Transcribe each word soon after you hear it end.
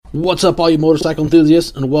What's up, all you motorcycle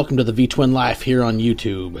enthusiasts, and welcome to the V-Twin Life here on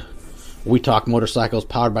YouTube. We talk motorcycles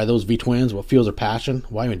powered by those V-Twins, what fuels their passion,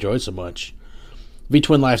 why you enjoy it so much.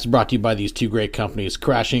 V-Twin Life is brought to you by these two great companies,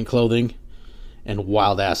 Crash Inc. Clothing and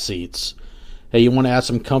Wild Ass Seats. Hey, you want to add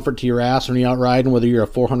some comfort to your ass when you're out riding, whether you're a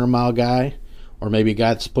 400-mile guy or maybe a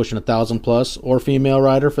guy that's pushing 1,000 plus, or female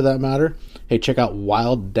rider for that matter? Hey, check out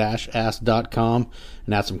wild-ass.com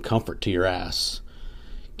and add some comfort to your ass.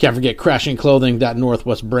 Can't forget Crash Inc. Clothing, that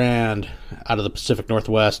Northwest brand out of the Pacific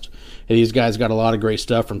Northwest. Hey, these guys got a lot of great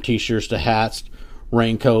stuff, from t-shirts to hats,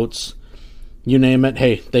 raincoats, you name it.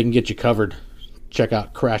 Hey, they can get you covered. Check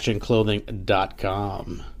out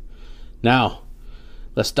crashinclothing.com. Now,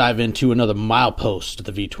 let's dive into another milepost of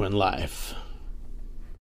the V-Twin Life.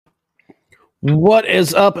 What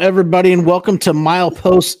is up, everybody, and welcome to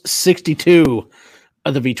Milepost 62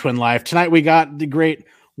 of the V-Twin Life. Tonight we got the great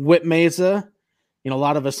Whit Meza. You know, a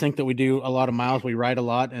lot of us think that we do a lot of miles, we ride a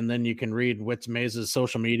lot, and then you can read Whit Meza's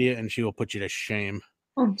social media, and she will put you to shame.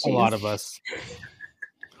 A lot of us.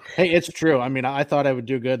 Hey, it's true. I mean, I thought I would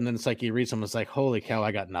do good, and then it's like you read something, it's like, holy cow,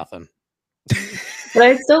 I got nothing. But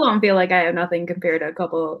I still don't feel like I have nothing compared to a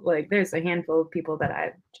couple, like there's a handful of people that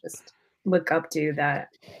I just look up to that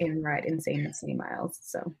ride insane miles.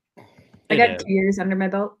 So I got 2 years under my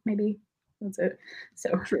belt, maybe. That's it.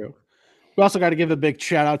 So true. We also got to give a big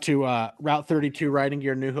shout out to Route 32 Riding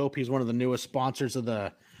Gear New Hope. He's one of the newest sponsors of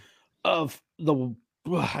the I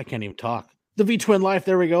can't even talk. The V-Twin Life.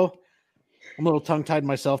 There we go. I'm a little tongue-tied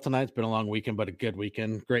myself tonight. It's been a long weekend, but a good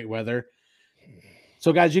weekend. Great weather.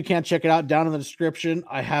 So, guys, you can't check it out. Down in the description,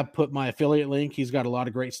 I have put my affiliate link. He's got a lot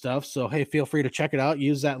of great stuff. So, hey, feel free to check it out.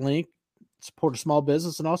 Use that link. Support a small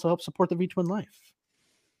business and also help support the V-Twin Life.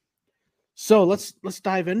 So let's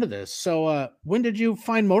dive into this. So when did you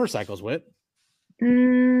find motorcycles, Whit?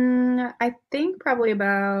 I think probably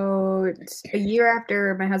about a year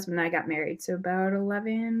after my husband and I got married. So about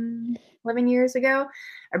 11 years ago,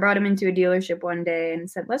 I brought him into a dealership one day and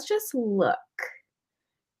said, let's just look.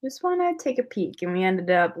 Just want to take a peek. And we ended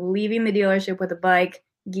up leaving the dealership with a bike,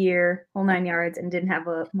 gear, whole 9 yards, and didn't have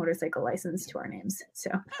a motorcycle license to our names. So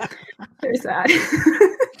there's that.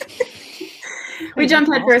 We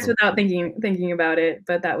jumped head first without thinking about it,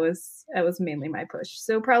 but that was mainly my push.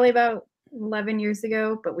 So probably about 11 years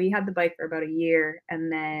ago, but we had the bike for about a year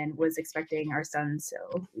and then was expecting our son, so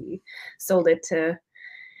we sold it to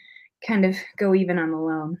kind of go even on the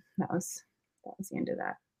loan. That was the end of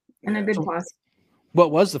that. And a good pause. What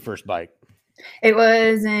was the first bike? It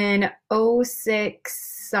was an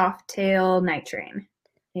 06 Softail Night Train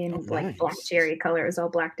in like black cherry color. It was all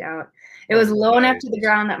blacked out. It was low enough to the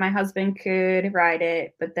ground that my husband could ride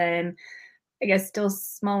it, but then I guess still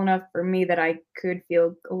small enough for me that I could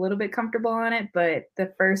feel a little bit comfortable on it. But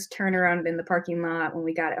the first turnaround in the parking lot when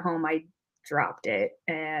we got it home, I dropped it.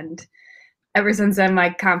 And ever since then, my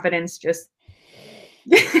confidence just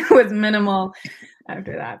was minimal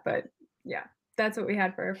after that. But yeah, that's what we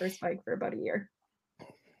had for our first bike for about a year.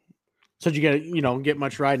 So did you get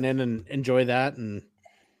much riding in and enjoy that, and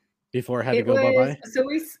before it had to go bye-bye? So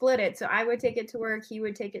we split it. So I would take it to work. He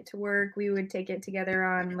would take it to work. We would take it together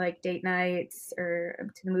on like date nights or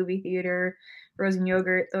to the movie theater, frozen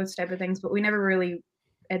yogurt, those type of things. But we never really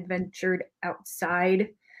adventured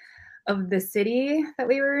outside of the city that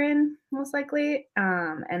we were in, most likely.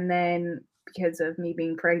 And then because of me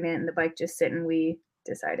being pregnant and the bike just sitting, we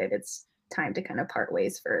decided it's time to kind of part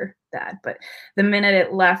ways for that. But the minute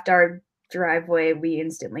it left our driveway, we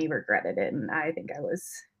instantly regretted it. And I think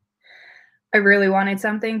I really wanted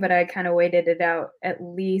something, but I kind of waited it out at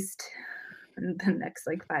least the next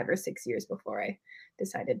like 5 or 6 years before I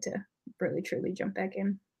decided to really truly jump back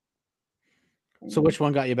in. So which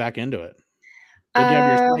one got you back into it? Did you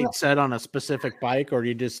have your sights set on a specific bike, or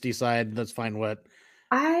you just decide let's find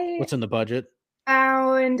what's in the budget?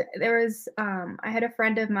 There was I had a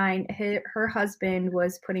friend of mine, her husband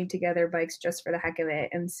was putting together bikes just for the heck of it,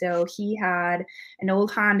 and so he had an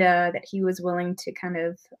old Honda that he was willing to kind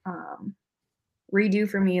of redo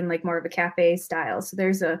for me in like more of a cafe style. So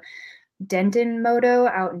there's a Denton Moto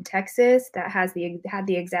out in Texas that had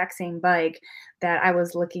the exact same bike that I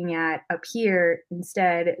was looking at up here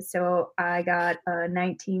instead. So I got a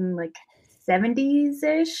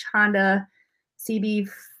 1970s-ish Honda CB,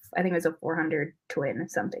 I think it was a 400 twin,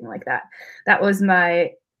 something like that. That was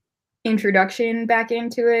my introduction back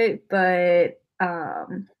into it, but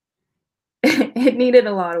it needed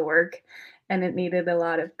a lot of work. And it needed a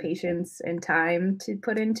lot of patience and time to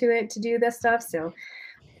put into it to do this stuff. So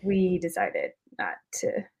we decided not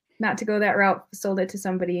to go that route, sold it to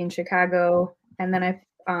somebody in Chicago. And then I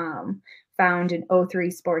found an '03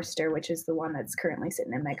 Sportster, which is the one that's currently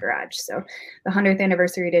sitting in my garage. So the 100th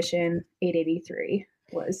anniversary edition 883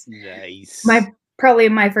 was Nice. probably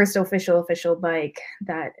my first official bike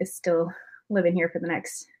that is still living here for the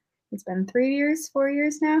next, it's been 4 years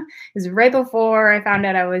now. It was right before I found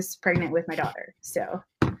out I was pregnant with my daughter. So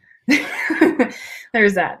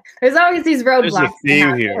there's that. There's always these roadblocks. There's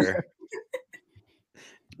a theme here.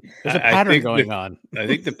 There's a pattern going on. I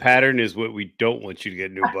think the pattern is what we don't want you to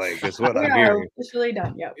get a new bike. That's what I'm Yeah, hearing. officially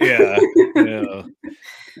done. Yep. Yeah.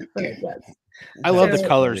 But yes. I love the So-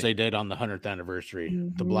 colors they did on the 100th anniversary.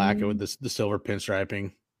 The black Mhm. with the silver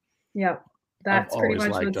pinstriping. Yep. That's pretty always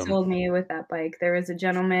much liked what them. sold me with that bike. There was a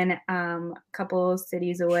gentleman a couple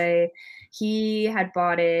cities away. He had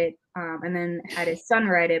bought it and then had his son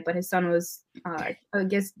ride it, but his son was, I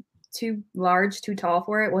guess, too large, too tall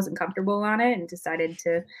for it, wasn't comfortable on it, and decided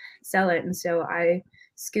to sell it. And so I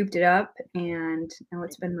scooped it up, and now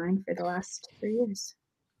it's been mine for the last 3 years.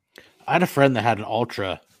 I had a friend that had an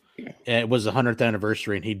Ultra. It was the 100th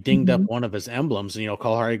anniversary, and he dinged up one of his emblems. And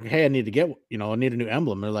call her, hey, I need to get, I need a new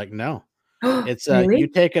emblem. They're like, no, it's Really? you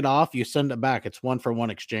take it off, you send it back. It's 1-for-1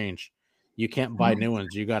 exchange. You can't buy new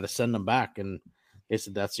ones. You got to send them back. And they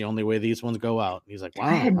said that's the only way these ones go out. He's like, wow,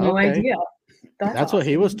 I had no idea. That's what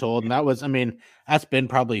he was told. And that was, that's been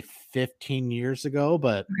probably 15 years ago.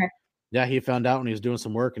 But yeah, he found out when he was doing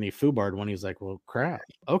some work and he foobarred one. He's like, well, crap.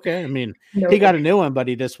 Okay. He got a new one, but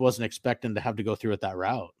he just wasn't expecting to have to go through it that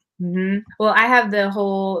route. Mm-hmm. Well, I have the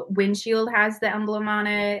whole windshield has the emblem on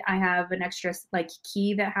it. I have an extra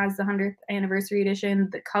key that has the 100th anniversary edition,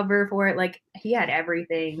 the cover for it. Like, he had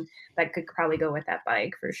everything that could probably go with that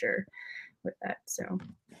bike for sure with that. So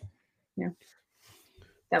yeah,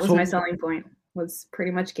 that was my selling point, was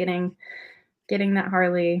pretty much getting that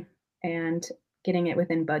Harley and getting it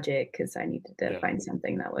within budget, because I needed to find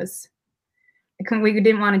something that was, we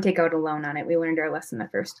didn't want to take out a loan on it. We learned our lesson the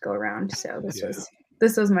first go around. So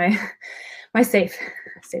this was my safe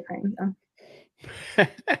home.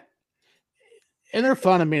 And they're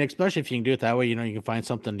fun. Especially if you can do it that way, you can find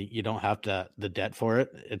something you don't have the debt for it.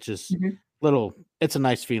 It's just it's a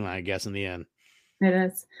nice feeling, I guess, in the end. It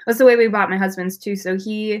is. That's the way we bought my husband's too. So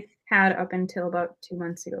he had, up until about 2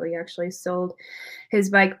 months ago, he actually sold his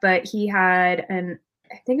bike, but he had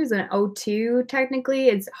I think it was an '02 technically.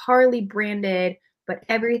 It's Harley branded, but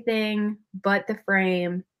everything but the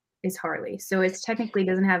frame is Harley. So it's technically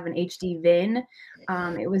doesn't have an HD VIN.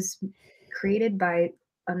 It was created by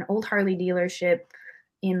an old Harley dealership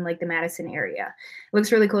in the Madison area. It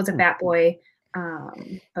looks really cool. It's a Fat Boy.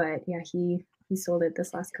 But yeah, he sold it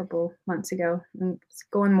this last couple months ago. And it's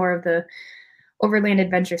going more of the overland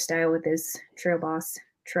adventure style with his Trail Boss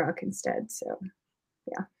truck instead. So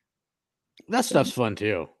yeah. That stuff's fun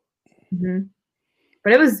too. Mm-hmm.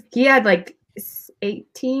 But he had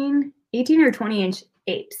 18 or 20-inch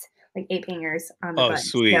apes, 8 hangers on the bike.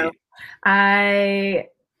 Sweet. So I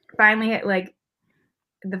finally hit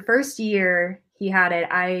the first year he had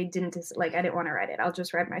it. I didn't I didn't want to ride it. I'll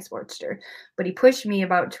just ride my Sportster. But he pushed me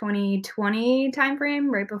about 2020 timeframe,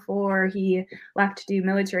 right before he left to do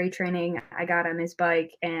military training. I got on his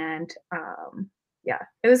bike, and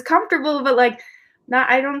it was comfortable, but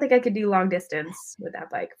I don't think I could do long distance with that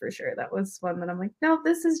bike for sure. That was one that I'm like, no,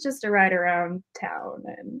 this is just a ride around town,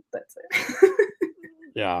 and that's it.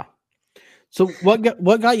 Yeah. So what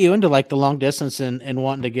got you into the long distance and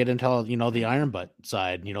wanting to get into the iron butt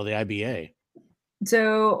side, the IBA?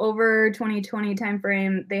 So over 2020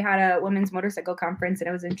 timeframe, they had a women's motorcycle conference, and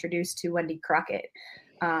I was introduced to Wendy Crockett.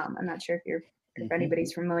 I'm not sure if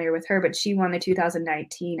anybody's familiar with her, but she won the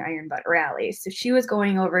 2019 Iron Butt Rally. So she was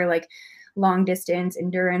going over long distance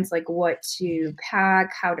endurance, what to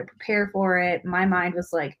pack, how to prepare for it. My mind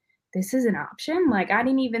was this is an option. I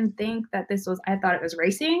didn't even think that I thought it was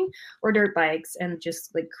racing or dirt bikes and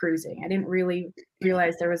just cruising. I didn't really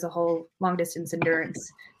realize there was a whole long distance endurance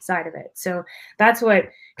side of it. So that's what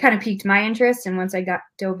kind of piqued my interest. And once I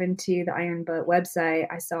dove into the Iron Butt website,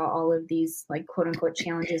 I saw all of these quote unquote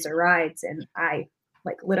challenges or rides, and I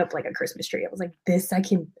lit up like a Christmas tree. I was like,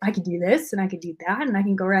 I can do this, and I can do that, and I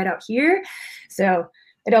can go right out here. So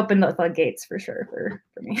it opened the floodgates for sure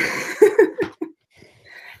for me.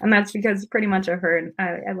 And that's because pretty much of her, and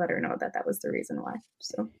I let her know that was the reason why.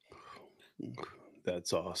 So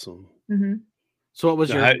that's awesome. Mm-hmm. So what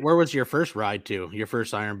was where was your first ride to? Your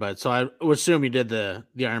first Iron Butt? So I would assume you did the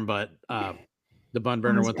Iron Butt, the Bun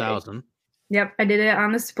Burner 1000. Yep, I did it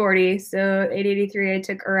on the Sporty. So 883, I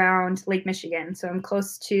took around Lake Michigan. So I'm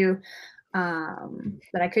close to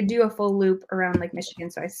that I could do a full loop around Lake Michigan.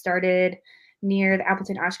 So I started near the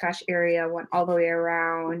Appleton Oshkosh area, went all the way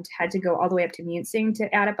around, had to go all the way up to Munsing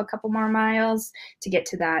to add up a couple more miles to get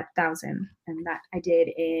to that 1,000. And that I did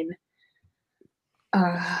in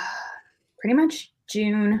pretty much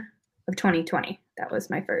June of 2020. That was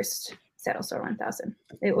my first Saddle Store 1000.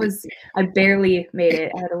 I barely made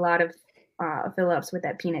it. I had a lot of fill-ups with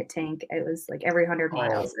that peanut tank. It was like every 100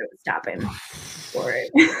 miles I was stopping for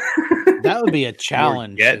it. That would be a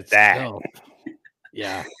challenge. Get that.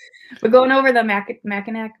 Yeah. But going over the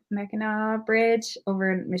Mackinac Bridge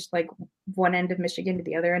over in like one end of Michigan to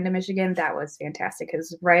the other end of Michigan, that was fantastic. It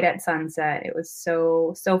was right at sunset. It was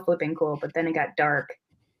so flipping cool. But then it got dark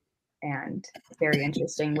and very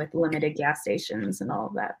interesting with limited gas stations and all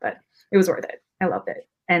of that. But it was worth it. I loved it.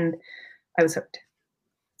 And I was hooked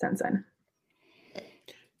since then.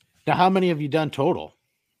 Now, how many have you done total?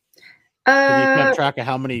 Have you kept track of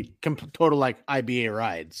how many total like IBA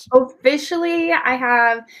rides? Officially, I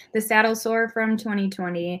have the Saddle Sore from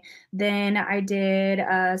 2020. Then I did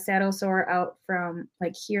a Saddle Sore out from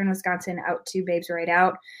like here in Wisconsin out to Babes Ride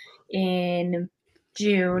Out in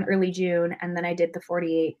June, early June. And then I did the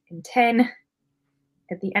 48 and 10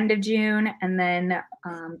 at the end of June. And then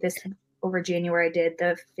this over January, I did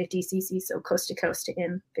the 50cc, so coast to coast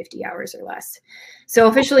in 50 hours or less. So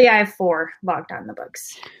officially, I have 4 logged on the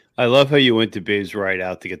books. I love how you went to Babes Ride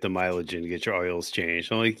Out to get the mileage in, to get your oils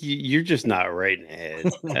changed. I'm like, you're just not right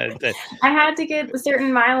in the head. I had to get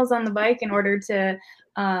certain miles on the bike in order to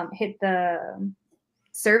hit the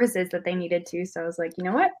services that they needed to. So I was like, you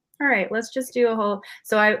know what? All right, let's just do a whole.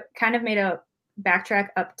 So I kind of made a backtrack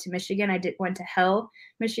up to Michigan. I went to Hell,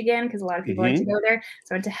 Michigan, because a lot of people like to go there.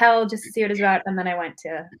 So I went to Hell just to see what it's about, and then I went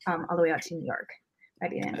to all the way out to New York by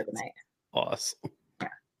the end of the night. Awesome. Yeah,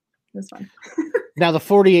 it was fun. Now the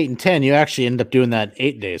 48 and 10, you actually ended up doing that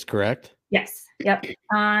 8 days, correct? Yes. Yep.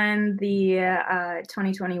 On the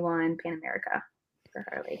 2021 Pan America for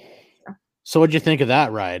Harley. So what'd you think of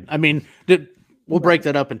that ride? I mean, we'll break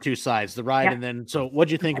that up in 2 sides, the ride and then. So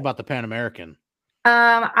what'd you think about the Pan American?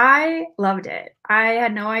 I loved it. I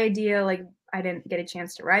had no idea, like I didn't get a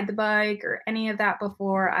chance to ride the bike or any of that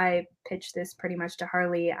before. I pitched this pretty much to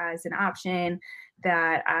Harley as an option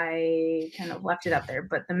that I kind of left it up there.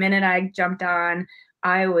 But the minute I jumped on,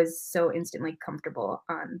 I was so instantly comfortable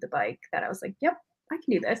on the bike that I was like, yep, I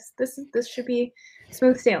can do this. This should be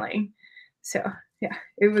smooth sailing. So yeah,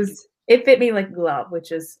 it fit me like a glove,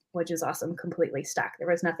 which is awesome. Completely stock. There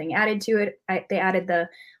was nothing added to it. They added the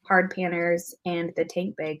hard panners and the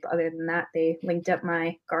tank bag, but other than that, they linked up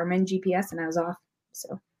my Garmin GPS and I was off.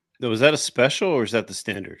 So was that a special or is that the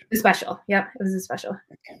standard? The special. Yep, it was a special.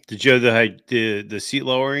 Did you have the seat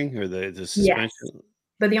lowering or the suspension? Yes.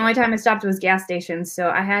 But the only time I stopped was gas stations,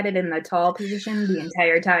 so I had it in the tall position the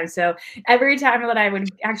entire time. So every time that I would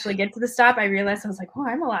actually get to the stop, I realized I was like, "Oh,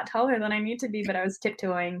 I'm a lot taller than I need to be," but I was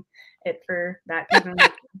tiptoeing it for that even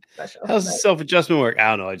special. How's the self-adjustment work?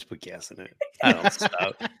 I don't know. I just put gas in it. I don't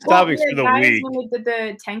stop. Stopping for the week. When we did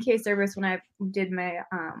the 10K service, when I did my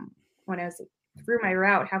when I was through my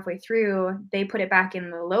route halfway through, they put it back in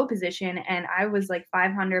the low position and I was like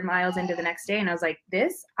 500 miles into the next day and I was like,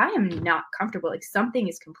 I am not comfortable. Like something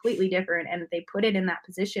is completely different. And they put it in that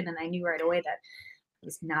position and I knew right away that it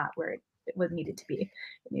was not where it was needed to be.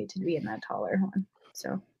 It needed to be in that taller one.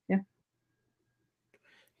 So, yeah.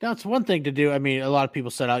 Now, it's one thing to do. I mean, a lot of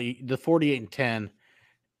people set out the 48 and 10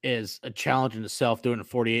 is a challenge in itself doing it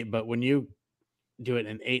 48, but when you do it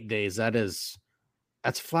in 8 days,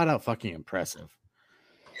 that's flat out fucking impressive.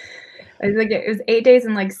 I was like, it was 8 days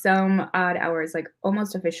and like some odd hours, like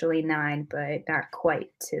almost officially 9, but not quite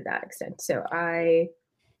to that extent. So I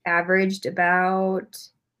averaged about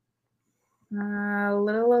a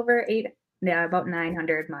little over about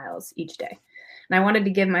 900 miles each day. And I wanted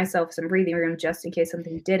to give myself some breathing room just in case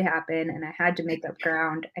something did happen and I had to make up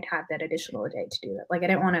ground. I'd have that additional day to do that. Like I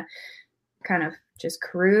didn't want to kind of just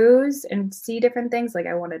cruise and see different things. Like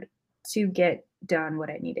I wanted to get done what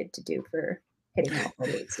I needed to do for hitting all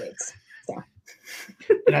 48 states. So.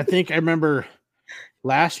 And I think I remember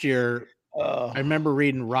last year, I remember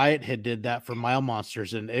reading Riot had did that for Mile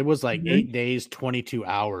Monsters, and it was like 8 days, 22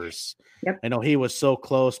 hours. Yep. I know he was so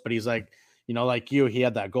close, but he's like, like you, he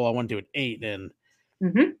had that goal. I want to do it 8. And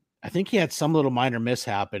I think he had some little minor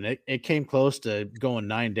mishap, and it came close to going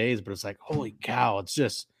 9 days, but it's like, holy cow,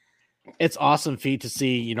 it's awesome feat to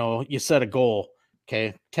see, you set a goal.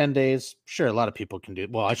 Okay, 10 days. Sure, a lot of people can do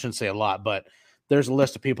it. Well, I shouldn't say a lot, but there's a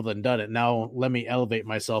list of people that have done it. Now let me elevate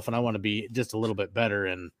myself, and I want to be just a little bit better.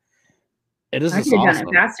 And it is awesome. Done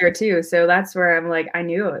it faster too, so that's where I'm like, I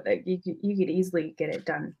knew it. Like you could easily get it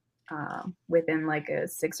done within like a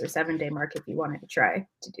 6 or 7 day mark if you wanted to try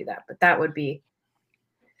to do that. But that would be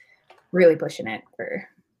really pushing it for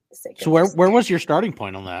the sake of So where was your starting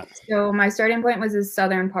point on that? So my starting point was the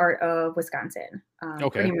southern part of Wisconsin,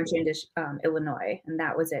 Okay. pretty much into Illinois, and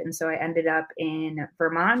that was it. And so I ended up in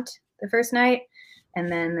Vermont the first night,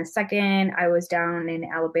 and then the second I was down in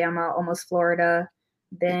Alabama, almost Florida,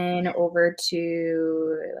 then over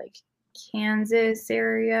to like Kansas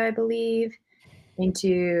area, I believe,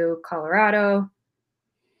 into Colorado,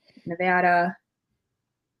 Nevada,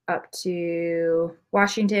 up to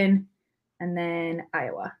Washington, and then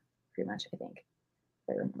Iowa, pretty much, I think. If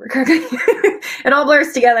I remember correctly. It all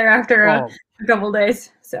blurs together after a couple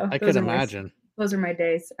days. So I could imagine. Those are my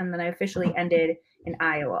days. And then I officially ended in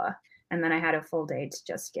Iowa. And then I had a full day to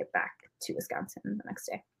just get back to Wisconsin the next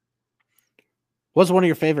day. What's one of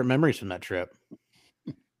your favorite memories from that trip?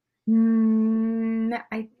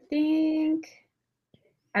 I think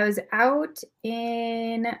I was out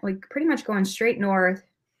in like pretty much going straight north,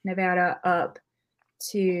 Nevada up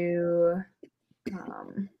to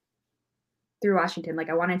through Washington. Like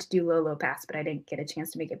I wanted to do Lolo Pass, but I didn't get a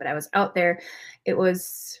chance to make it. But I was out there. It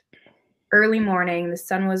was early morning. The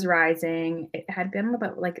sun was rising. It had been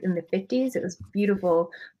about like in the 50s. It was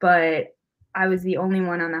beautiful, but I was the only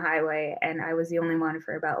one on the highway, and I was the only one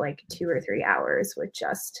for about like 2 or 3 hours with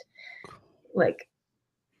just like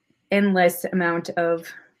endless amount of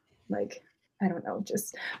like, I don't know,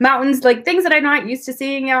 just mountains, like things that I'm not used to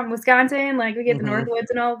seeing out in Wisconsin. Like we get the Northwoods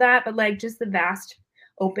and all of that, but like just the vast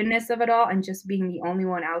openness of it all and just being the only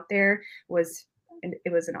one out there it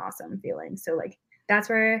was an awesome feeling. So like that's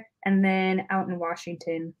where, and then out in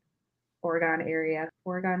Washington, Oregon area,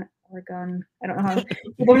 Oregon, I don't know how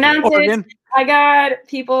people pronounce it. I got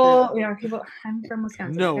people, I'm from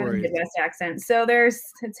Wisconsin. No I got a worries. Midwest accent. So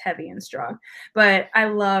it's heavy and strong, but I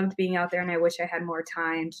loved being out there, and I wish I had more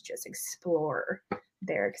time to just explore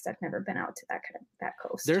there because I've never been out to that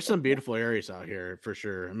coast. There's some beautiful areas out here for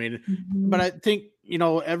sure. I mean, but I think,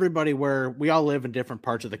 everybody, where we all live in different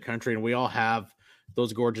parts of the country and we all have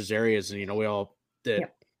those gorgeous areas, and, we all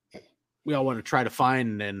want to try to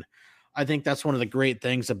find. And I think that's one of the great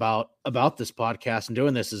things about this podcast and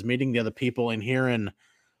doing this is meeting the other people and hearing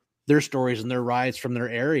their stories and their rides from their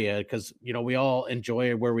area. Because, we all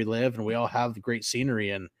enjoy where we live and we all have great scenery,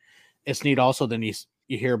 and it's neat also. Then you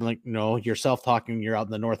hear like, yourself talking, you're out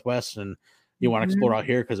in the Northwest and you want to explore out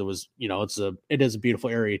here. Cause it was, it is a beautiful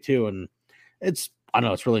area too. And I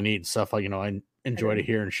know it's really neat stuff. Like, I enjoy to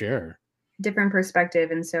hear and share. Different perspective,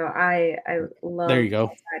 and so I love. There you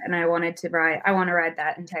go. And I want to ride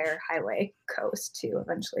that entire highway coast too.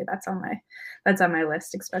 Eventually, that's on my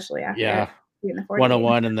list, especially after doing the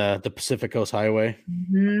 101 and the Pacific Coast Highway.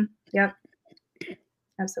 Yep,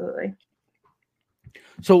 absolutely.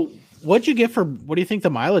 So, what do you think the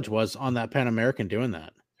mileage was on that Pan American doing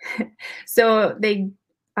that? So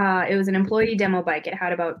it was an employee demo bike. It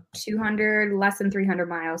had about 200, less than 300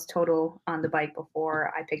 miles total on the bike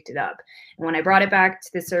before I picked it up. And when I brought it back to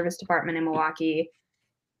the service department in Milwaukee,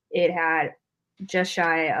 it had just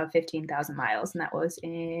shy of 15,000 miles. And that was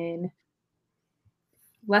in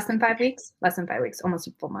less than 5 weeks, almost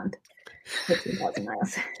a full month. 15,000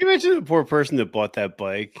 miles. Can you imagine the poor person that bought that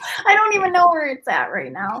bike? I don't even know where it's at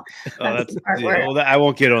right now. I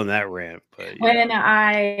won't get on that rant. But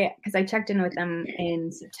because I checked in with them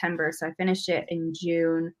in September, so I finished it in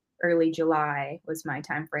June, early July was my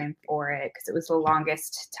time frame for it because it was the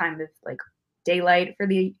longest time of like daylight for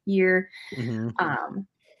the year.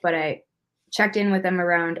 But I checked in with them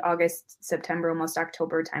around August, September, almost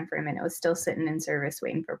October timeframe, and it was still sitting in service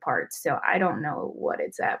waiting for parts. So I don't know what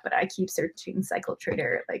it's at, but I keep searching Cycle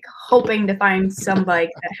Trader, like hoping to find some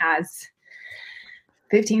bike that has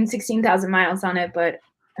 16,000 miles on it, but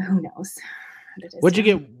who knows?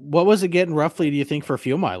 What was it getting roughly, do you think, for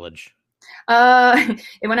fuel mileage?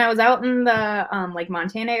 When I was out in the like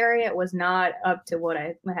Montana area, it was not up to what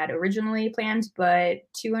I had originally planned, but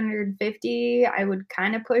 250, I would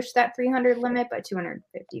kind of push that 300 limit, but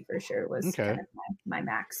 250 for sure was kind of my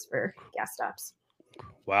max for gas stops.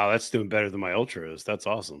 Wow, that's doing better than my Ultras. That's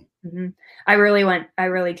awesome. I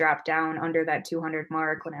really dropped down under that 200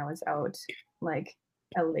 mark when I was out, like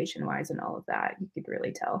elevation wise and all of that. You could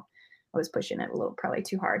really tell I was pushing it a little, probably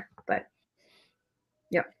too hard, but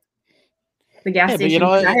yep. The gas station,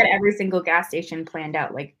 I had every single gas station planned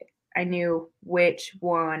out. Like I knew which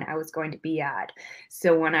one I was going to be at.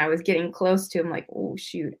 So when I was getting close to, I'm like, oh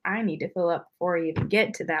shoot, I need to fill up before I even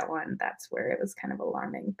get to that one. That's where it was kind of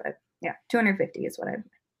alarming. But yeah, 250 is what I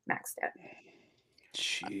maxed at.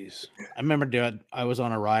 Jeez. I remember I was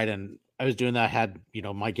on a ride and I was doing that. I had,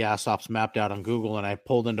 my gas stops mapped out on Google, and I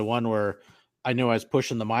pulled into one where I knew I was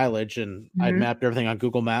pushing the mileage, and I'd mapped everything on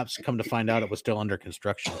Google Maps. Come to find out, it was still under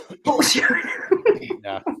construction. Oh, sure.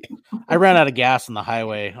 Yeah, I ran out of gas on the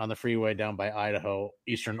highway on the freeway down by Idaho,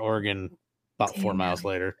 Eastern Oregon, about 4 miles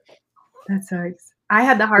later. That sucks. I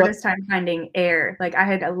had the hardest time finding air. Like I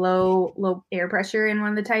had a low air pressure in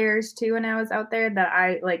one of the tires too when I was out there. That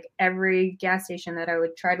I like every gas station that I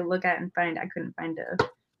would try to look at and find, I couldn't find a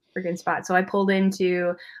freaking spot. So I pulled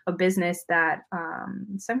into a business that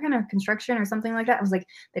some kind of construction or something like that. I was like,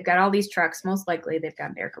 they've got all these trucks. Most likely they've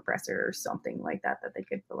got an air compressor or something like that they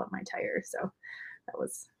could fill up my tires. So that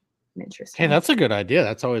was interesting. Hey, that's a good idea.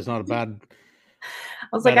 That's always not a bad. I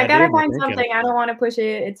was like, I gotta find something. I don't want to push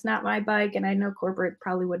it. It's not my bike, and I know corporate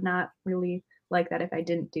probably would not really like that if I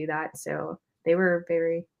didn't do that. So they were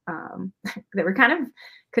very, they were kind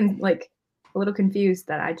of like a little confused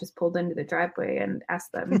that I just pulled into the driveway and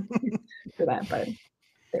asked them for that, but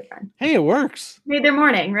they're fine. Hey, it works. Made their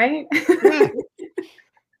morning, right? Yeah.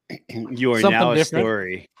 You are now a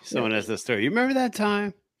story. Someone has a story. You remember that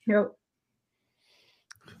time? Yep.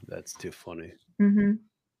 That's too funny. Mm-hmm.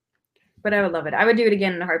 But I would love it. I would do it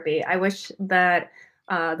again in a heartbeat. I wish that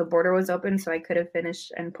the border was open so I could have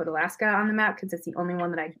finished and put Alaska on the map because it's the only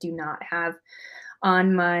one that I do not have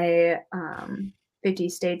on my 50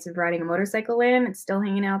 states of riding a motorcycle in. It's still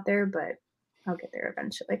hanging out there, but I'll get there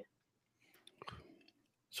eventually.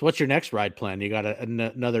 So what's your next ride plan? You got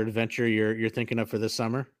another adventure you're thinking of for this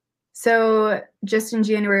summer? So just in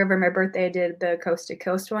January over my birthday, I did the coast to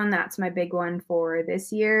coast one. That's my big one for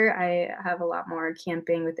this year. I have a lot more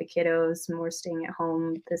camping with the kiddos, more staying at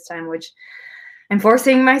home this time, which I'm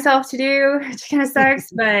forcing myself to do, which kind of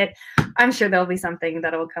sucks, but I'm sure there'll be something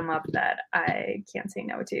that'll come up that I can't say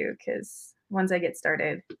no to because once I get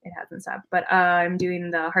started, it hasn't stopped. But I'm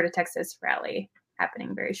doing the Heart of Texas rally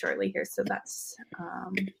happening very shortly here. So that's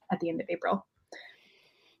at the end of April.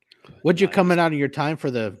 What'd you coming out of your time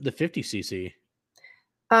for the 50cc?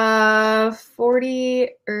 40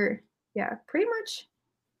 or pretty much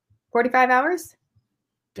 45 hours.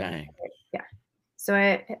 Dang. Yeah.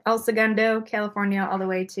 So El Segundo, California, all the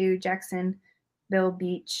way to Jacksonville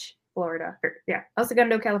Beach, Florida. El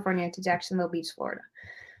Segundo, California to Jacksonville Beach, Florida.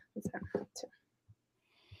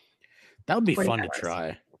 That would be fun to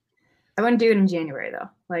try. I wouldn't do it in January though.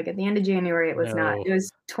 Like at the end of January, it was not. It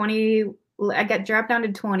was 20. I got dropped down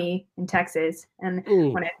to 20 in Texas, and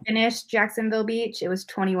when I finished Jacksonville Beach, it was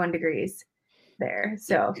 21 degrees there.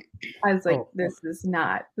 So I was like, "This is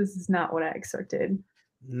not what I expected."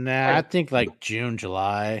 Nah, I think like June,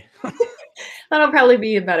 July. That'll probably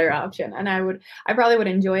be a better option, and I probably would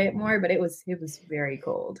enjoy it more. But it was very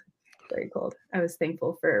cold, very cold. I was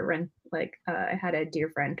thankful for I had a dear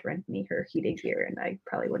friend rent me her heated gear, and I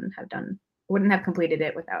probably wouldn't have completed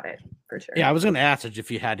it without it for sure. Yeah, I was going to ask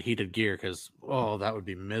if you had heated gear because, that would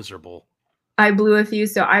be miserable. I blew a few.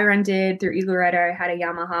 So I rented through Eagle Rider. I had a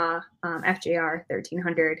Yamaha FJR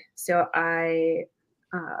 1300. So I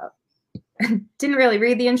didn't really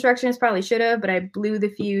read the instructions, probably should have, but I blew the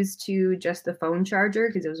fuse to just the phone charger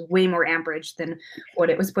because it was way more amperage than what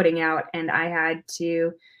it was putting out. And I had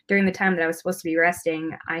to, during the time that I was supposed to be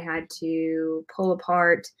resting, I had to pull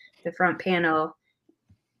apart the front panel,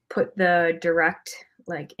 put the direct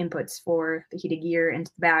inputs for the heated gear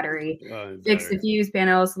into the battery, fix the fuse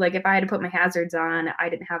panels. Like if I had to put my hazards on, I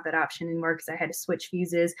didn't have that option anymore because I had to switch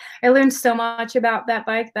fuses. I learned so much about that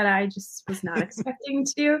bike that I just was not expecting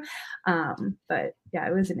to do. But yeah,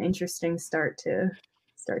 it was an interesting start to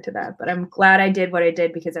that. But I'm glad I did what I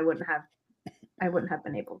did because I wouldn't have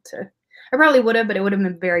been able to. I probably would have, but it would have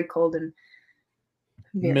been very cold and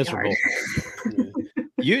very miserable.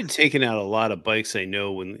 You had taken out a lot of bikes, I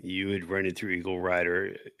know, when you had rented through Eagle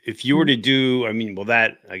Rider. If you were to do,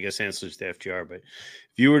 that I guess answers the FGR, but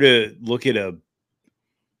if you were to look at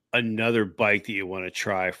another bike that you want to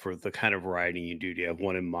try for the kind of riding you do you have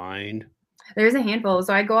one in mind? There's a handful.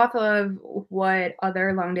 So I go off of what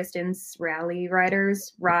other long distance rally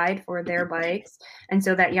riders ride for their bikes. And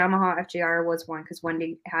so that Yamaha FJR was one because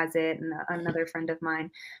Wendy has it and another friend of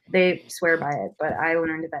mine, they swear by it. But I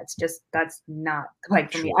learned that's not the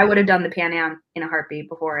bike for me. I would have done the Pan Am in a heartbeat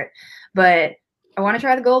before it. But I want to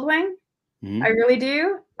try the Goldwing. I really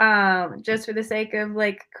do. Just for the sake of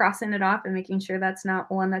crossing it off and making sure that's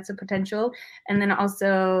not one that's a potential. And then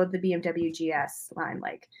also the BMW GS line,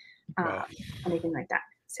 anything like that.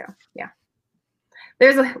 So yeah,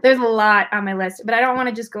 there's a lot on my list, but I don't want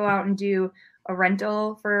to just go out and do a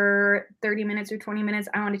rental for 30 minutes or 20 minutes.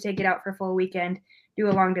 I want to take it out for a full weekend, do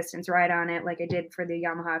a long distance ride on it like I did for the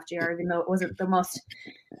Yamaha FJR, even though it wasn't the most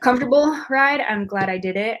comfortable ride. I'm glad I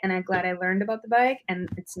did it, and I'm glad I learned about the bike, and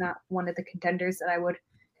it's not one of the contenders that I would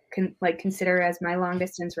consider as my long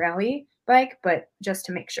distance rally bike, but just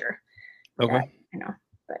to make sure. Okay. I know.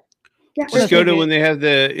 Yeah, Just go to when they have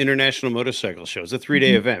the international motorcycle show. It's a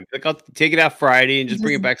 3-day event. Like, I'll take it out Friday and just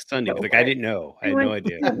bring it back Sunday. Like, I didn't know. I had no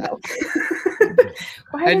idea.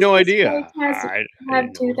 Why I had does no this idea. podcast I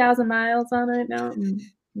have didn't know. 2,000 miles on it now?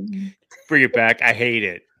 Bring it back. I hate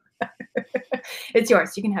it. It's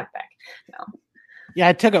yours. You can have it back. No. Yeah,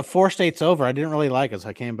 I took it 4 states over. I didn't really like it, so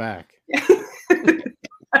I came back.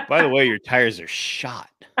 By the way, your tires are shot.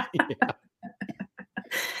 Yeah.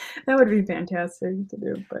 That would be fantastic to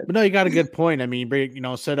do. But no, you got a good point. I mean,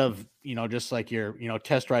 instead of, just like your,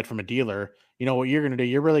 test ride from a dealer, what you're going to do,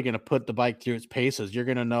 you're really going to put the bike through its paces. You're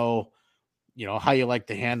going to know, how you like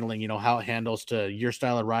the handling, how it handles to your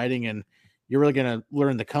style of riding. And you're really going to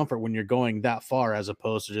learn the comfort when you're going that far, as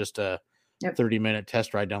opposed to just a 30-minute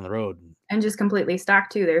test ride down the road. And just completely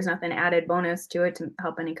stock too. There's nothing added bonus to it to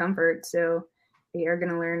help any comfort. So they are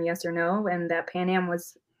going to learn yes or no. And that Pan Am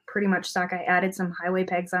was pretty much stock. I added some highway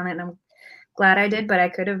pegs on it, and I'm glad I did, but I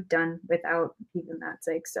could have done without even that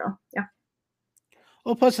sake. So yeah.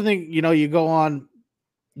 Well, plus I think, you go on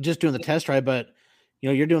just doing the test ride, but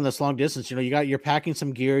you're doing this long distance, you're packing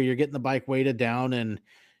some gear, you're getting the bike weighted down, and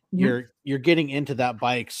you're getting into that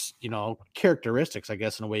bike's, characteristics, I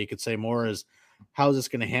guess, in a way you could say more is, how is this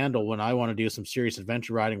going to handle when I want to do some serious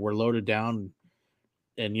adventure riding? We're loaded down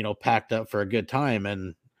and, packed up for a good time,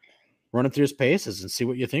 and run it through his paces and see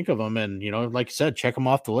what you think of them. And, like you said, check them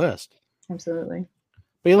off the list. Absolutely.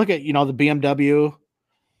 But you look at, the BMW,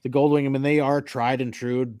 the Goldwing, I mean, they are tried and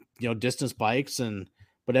true, distance bikes,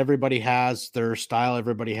 but everybody has their style.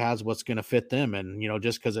 Everybody has what's going to fit them. And,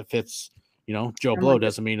 just because it fits, Joe Blow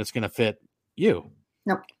doesn't mean it's going to fit you.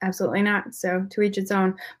 Nope, absolutely not. So to each its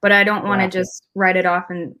own, but I don't want to just write it off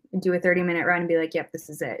and do a 30-minute ride and be like, yep, this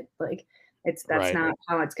is it. Like, that's not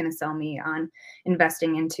how it's going to sell me on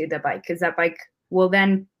investing into the bike, because that bike will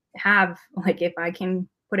then have, like, if I can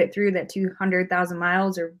put it through that 200,000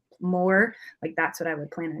 miles or more, like, that's what I would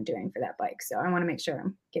plan on doing for that bike. So I want to make sure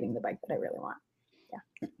I'm getting the bike that I really want. Yeah.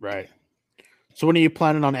 Right. So when are you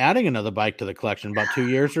planning on adding another bike to the collection? About 2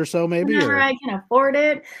 years or so, maybe? Whenever I can afford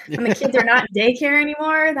it. When the kids are not in daycare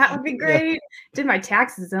anymore, that would be great. Did my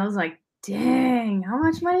taxes, and I was like, dang, how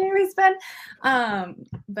much money did we spend?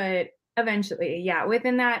 But eventually, yeah,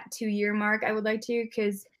 within that 2-year mark, I would like to,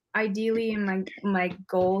 because ideally in my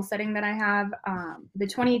goal setting that I have, the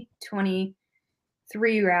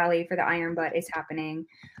 2023 rally for the Iron Butt is happening,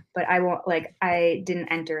 but I didn't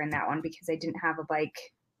enter in that one because I didn't have a bike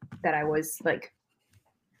that I was like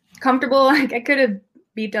comfortable. Like, I could have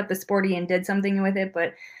beefed up the Sporty and did something with it,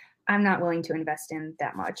 but I'm not willing to invest in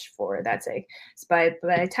that much for that sake. So by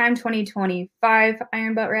the time 2025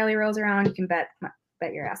 Iron Butt Rally rolls around, you can bet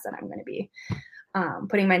your ass that I'm going to be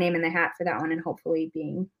putting my name in the hat for that one and hopefully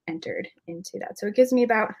being entered into that. So it gives me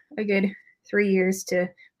about a good 3 years to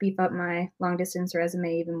beef up my long distance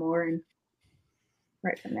resume even more, and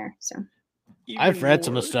right from there. So I've read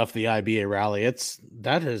some of the stuff, the IBA rally.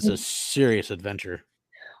 That is a serious adventure.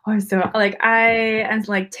 Oh, so I am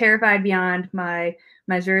terrified beyond my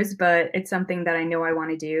measures, but it's something that I know I want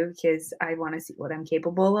to do because I want to see what I'm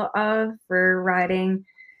capable of for riding.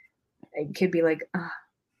 It could be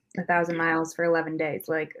 1,000 miles for 11 days,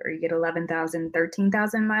 or you get 11,000,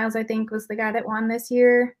 13,000 miles, I think was the guy that won this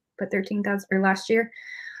year, but 13,000 or last year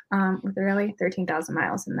with the rally, 13,000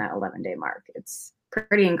 miles in that 11-day mark. It's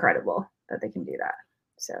pretty incredible that they can do that.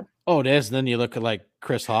 So. Oh, it is. And then you look at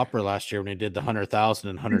Chris Hopper last year when he did the 100,000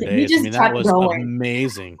 in 100 days. I mean, that was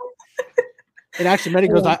amazing. And actually, he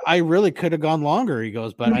goes, I really could have gone longer. He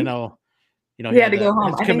goes, but I know, he had to go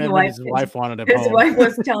home. I think his wife wanted him home. His wife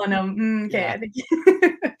was telling him, okay, yeah. I think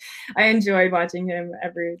I enjoyed watching him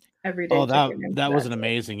every day. Oh, that was an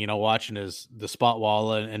amazing, watching the spot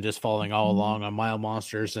wall and just following all along on Mile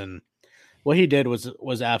Monsters, and what he did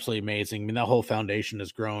was absolutely amazing. I mean, that whole foundation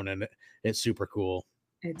has grown, and it's super cool.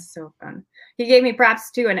 It's so fun. He gave me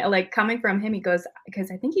props too, and coming from him, he goes,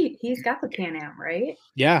 because I think he's got the Pan Am, right?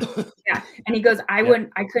 Yeah. Yeah. And he goes, I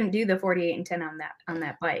couldn't do the 48 and 10 on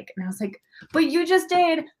that bike. And I was like, but you just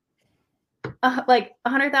did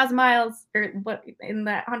 100,000 miles or what in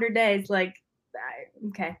that 100 days.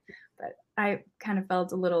 Okay. But I kind of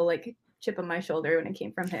felt a little chip on my shoulder when it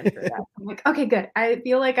came from him for that. I'm like, okay, good. I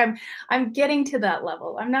feel like I'm getting to that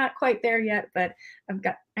level. I'm not quite there yet, but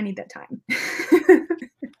I need that time.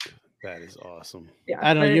 That is awesome. Yeah,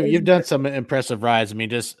 I don't know. You've done some impressive rides. I mean,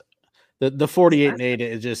 just the 48 and 8,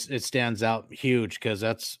 it stands out huge because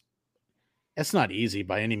that's not easy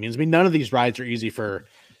by any means. I mean, none of these rides are easy for,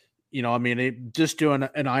 just doing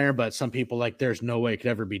an Iron Butt. Some people there's no way it could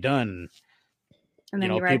ever be done. And then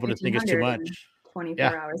people just think it's too much.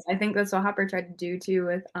 24 hours. I think that's what Hopper tried to do too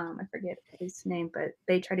with I forget his name, but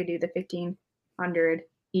they tried to do the 1,500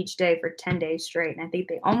 each day for 10 days straight. And I think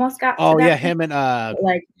they almost got Oh to yeah, that. him and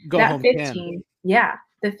Like Go that Home 15, yeah,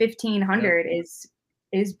 the 1500 Yep.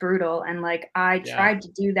 is brutal. And like I Yeah. tried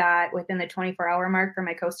to do that within the 24-hour mark for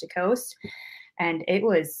my coast to coast. And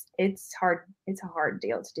it's hard. It's a hard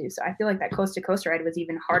deal to do. So I feel like that coast to coast ride was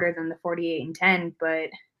even harder than the 48 and 10, but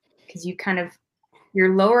because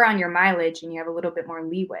you're lower on your mileage and you have a little bit more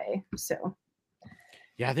leeway. So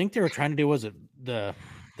Yeah, I think they were trying to do, was it the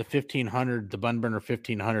 1500, the Bun Burner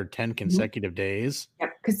 1500, 10 consecutive days? yeah,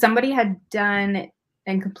 because somebody had done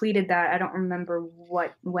and completed that. I don't remember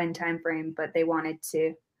when time frame, but they wanted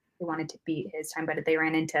to beat his time, but they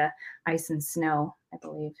ran into ice and snow, I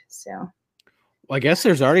believe. So Well, I guess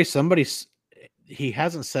there's already somebody he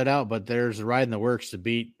hasn't set out, but there's a ride in the works to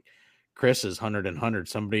beat Chris's 100 and 100.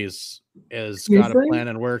 Somebody's has got a seriously, plan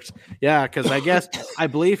and works. Yeah, because I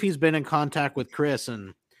believe he's been in contact with Chris,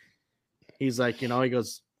 and he's like, he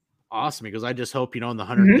goes, awesome. He goes, I just hope, in the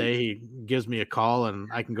 100th day he gives me a call and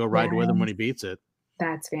I can go ride with him when he beats it.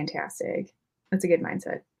 that's fantastic. That's a good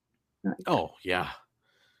mindset. Oh yeah,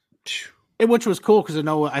 which was cool because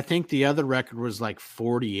I think the other record was like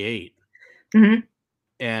 48. Mm-hmm.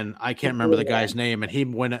 And I can't remember the guy's name, and he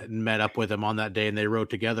went and met up with him on that day, and they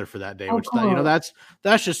rode together for that day. Oh, which cool. that's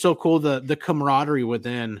just so cool. The camaraderie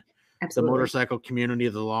within Absolutely. the motorcycle community,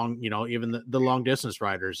 the long, even the long distance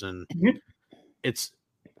riders, and it's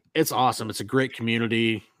awesome. It's a great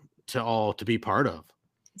community to be part of.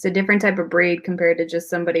 It's a different type of breed compared to just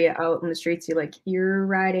somebody out in the streets. You're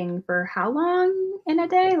riding for how long in a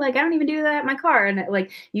day? Like, I don't even do that in my car. And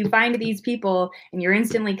like, you find these people and you're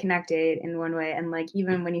instantly connected in one way. And like,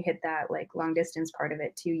 even when you hit that like long distance part of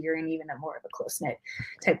it too, you're in even a more of a close knit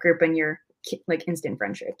type group, and you're like instant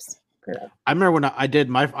friendships. I remember when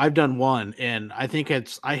I've done one, and I think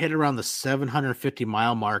I hit around the 750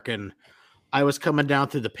 mile mark, and I was coming down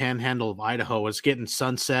through the panhandle of Idaho. It was getting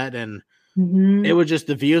sunset, and it was just,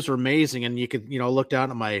 the views were amazing. And you could, look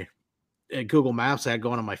down at my Google Maps I had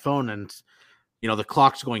going on my phone, and, the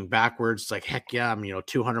clock's going backwards. It's like, heck yeah, I'm,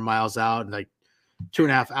 200 miles out and like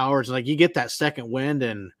 2.5 hours. And like, you get that second wind,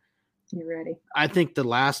 and you're ready. I think the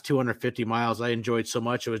last 250 miles I enjoyed so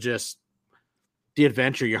much. It was just the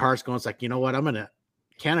adventure. Your heart's going, it's like, what,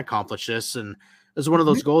 can accomplish this. And it was one of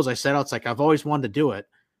those goals I set out. It's like, I've always wanted to do it,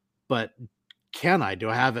 but do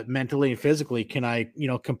I have it mentally and physically? Can I,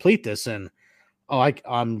 complete this? And I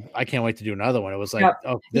can't wait to do another one. It was like,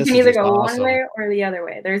 this you can either go awesome. One way or the other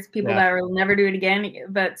way. There's people that will never do it again,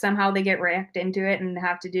 but somehow they get wrapped into it and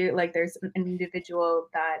have to do, like, there's an individual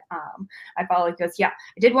that I follow. He goes, yeah,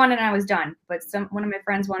 I did one and I was done, but one of my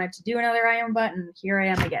friends wanted to do another Iron Butt, and here I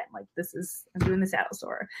am again. Like, I'm doing the saddle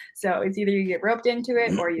sore. So it's either you get roped into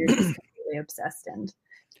it or you're just completely obsessed and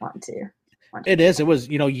want to. It is. It was,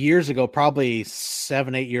 years ago, probably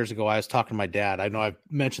 7-8 years ago, I was talking to my dad. I know I've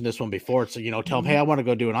mentioned this one before. So, tell him, hey, I want to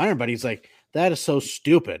go do an Iron, but he's like, that is so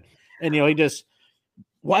stupid. And, he just,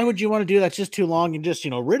 why would you want to do that? It's just too long, and just,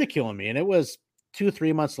 ridiculing me. And it was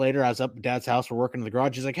 2-3 months later, I was up at Dad's house. We're working in the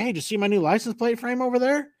garage. He's like, hey, did you see my new license plate frame over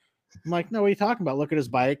there? I'm like, no, what are you talking about? Look at his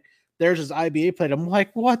bike. There's his IBA plate. I'm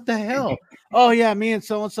like, what the hell? Oh yeah. Me and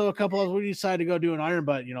so-and-so, a couple of us, we decided to go do an Iron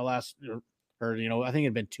Butt, last, or, I think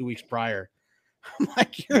it'd been 2 weeks prior. I'm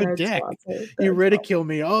like, you're a dick. You ridicule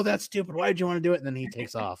me. Oh, that's stupid. Why did you want to do it? And then he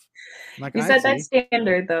takes off. I'm like, you said that's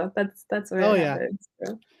standard, though. That's what. Oh yeah. Happens,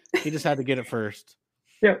 so. He just had to get it first.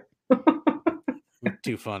 Yep.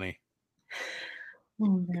 Too funny.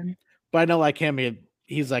 Oh man. But I know, like him,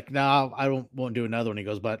 he's like, no, I won't do another one. He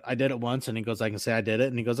goes, but I did it once, and he goes, I can say I did it,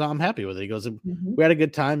 and he goes, oh, I'm happy with it. He goes, we had a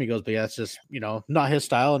good time. He goes, but yeah, it's just not his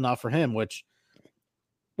style and not for him, which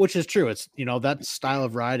is true. It's, that style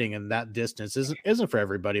of riding and that distance isn't for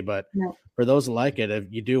everybody, but for those that like it, if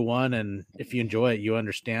you do one and if you enjoy it, you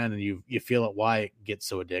understand and you feel it, why it gets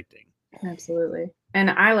so addicting. Absolutely. And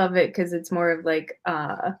I love it because it's more of like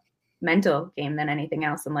mental game than anything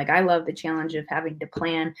else. And like, I love the challenge of having to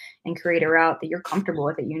plan and create a route that you're comfortable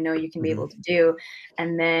with, that you can be able to do.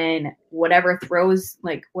 And then whatever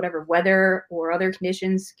weather or other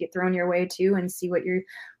conditions get thrown your way too, and see what you're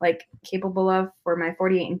like capable of. For my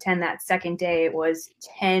 48 and 10, that second day, it was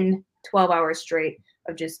 10, 12 hours straight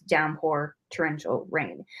of just downpour torrential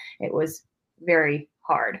rain. It was very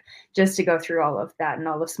hard just to go through all of that and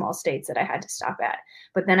all the small states that I had to stop at.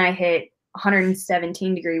 But then I hit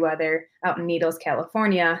 117 degree weather out in Needles,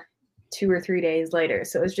 California, 2 or 3 days later.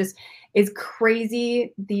 So it's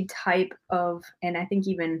crazy the type of, and I think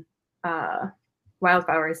even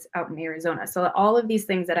wildflowers out in Arizona. So all of these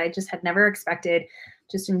things that I just had never expected,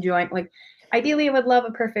 just enjoying. Like, ideally I would love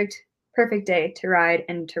a perfect day to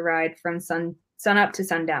ride from sun up to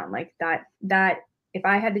sundown. Like that if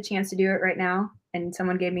I had the chance to do it right now, and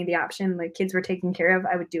someone gave me the option, like kids were taken care of,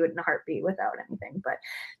 I would do it in a heartbeat without anything. But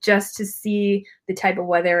just to see the type of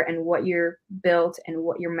weather and what you're built and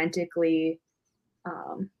what you're mentally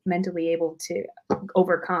able to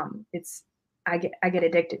overcome, I get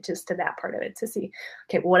addicted just to that part of it, to see,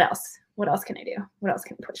 okay, what else can I do? What else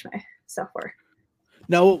can I push myself for?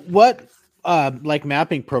 Now, what like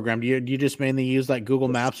mapping program do you just mainly use, like Google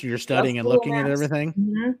Maps when you're studying and looking at everything?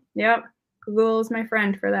 Mm-hmm. Yep. Google is my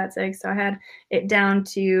friend for that sake. So I had it down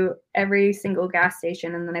to every single gas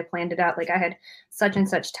station, and then I planned it out. Like I had such and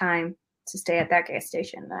such time to stay at that gas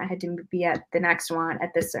station. I had to be at the next one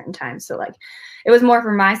at this certain time. So like it was more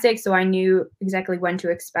for my sake. So I knew exactly when to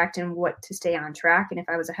expect and what to stay on track. And if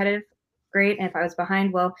I was ahead of, great. And if I was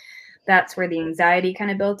behind, well, that's where the anxiety kind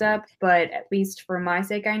of built up. But at least for my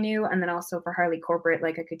sake, I knew. And then also for Harley Corporate,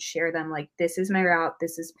 like I could share them, like, this is my route.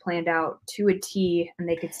 This is planned out to a T, and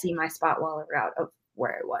they could see my spot wall route of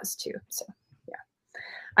where it was too. So yeah,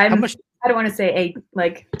 I don't want to say a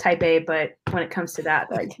like type A, but when it comes to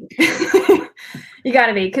that, like you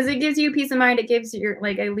gotta be, because it gives you peace of mind. It gives your,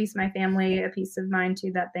 like, at least my family a peace of mind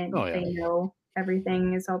too, that they know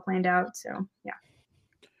everything is all planned out. So yeah.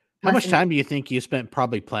 How much time do you think you spent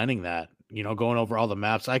probably planning that, going over all the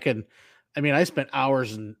maps? I spent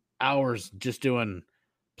hours and hours just planning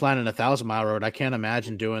 1,000-mile road. I can't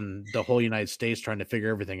imagine doing the whole United States trying to figure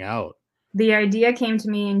everything out. The idea came to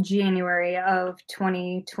me in January of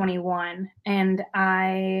 2021, and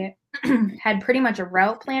I had pretty much a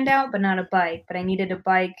route planned out, but not a bike. But I needed a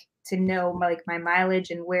bike to know like my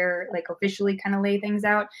mileage and where, like, officially kind of lay things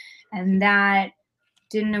out. And that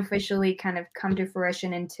didn't officially kind of come to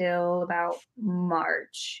fruition until about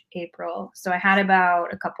March, April. So I had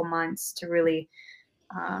about a couple months to really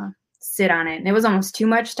sit on it. And it was almost too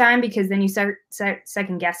much time, because then you start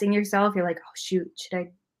second guessing yourself. You're like, oh shoot,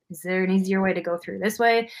 is there an easier way to go through this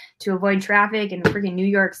way to avoid traffic? And freaking New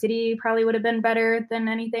York City probably would have been better than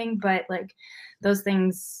anything. But like those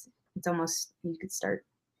things, it's almost, you could start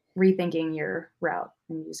rethinking your route,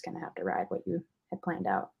 and you just kind of have to ride what you had planned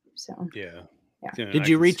out. So yeah. Did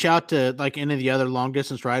you reach out to like any of the other long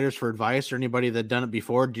distance riders for advice, or anybody that done it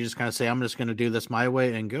before? Did you just kind of say, I'm just going to do this my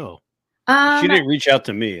way and go? She didn't reach out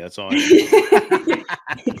to me. That's all. She's like,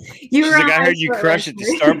 I heard you crush it to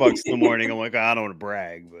Starbucks in the morning. I'm like, I don't want to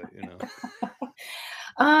brag, but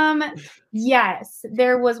yes,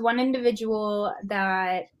 there was one individual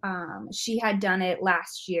that she had done it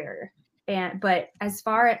last year. But as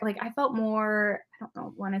far as like, I felt more, I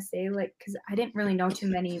don't want to say like, because I didn't really know too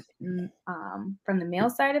many from the male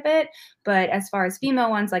side of it. But as far as female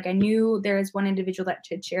ones, like I knew there was one individual that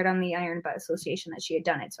had shared on the Iron Butt Association that she had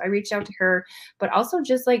done it. So I reached out to her, but also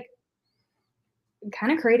just like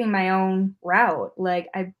kind of creating my own route. Like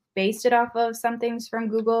I based it off of some things from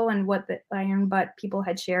Google and what the Iron Butt people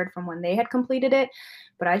had shared from when they had completed it.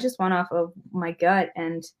 But I just went off of my gut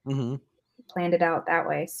and planned it out that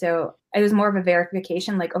way. So it was more of a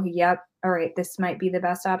verification, like, oh, yep, all right, this might be the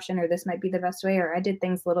best option, or this might be the best way, or I did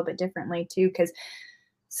things a little bit differently too, because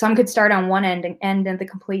some could start on one end and end at the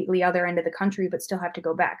completely other end of the country, but still have to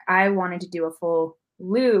go back. I wanted to do a full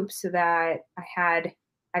loop so that I had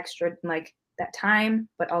extra, like, that time,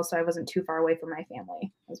 but also I wasn't too far away from my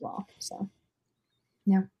family as well. So,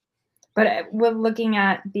 yeah. But with looking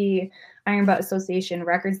at the Iron Butt Association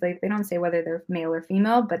records, they don't say whether they're male or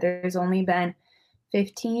female, but there's only been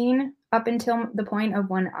 15 up until the point of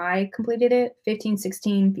when I completed it, 15,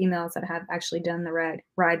 16 females that have actually done the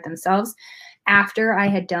ride themselves. After I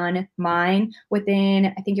had done mine,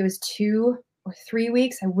 within, I think it was 2 or 3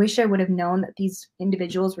 weeks, I wish I would have known that these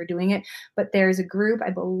individuals were doing it, but there's a group, I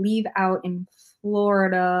believe out in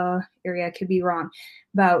Florida area, I could be wrong,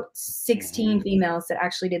 about 16 females that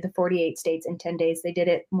actually did the 48 states in 10 days. They did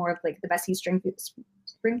it more of like the Bessie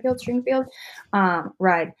Stringfield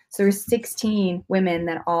ride. So there's 16 women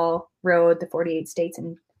that all rode the 48 states,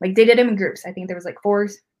 and like they did them in groups. I think there was like four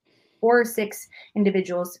or six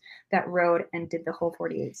individuals that rode and did the whole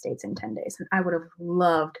 48 states in 10 days. And I would have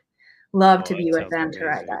loved to be with them to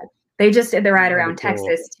ride that. They just did the ride around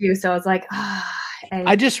Texas too. So I was like,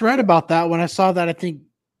 I just read about that when I saw that, I think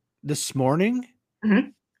this morning.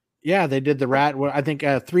 Yeah, they did the rat. I think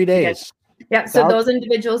 3 days. Yeah. So those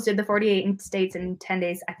individuals did the 48 states in 10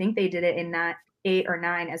 days. I think they did it in not 8 or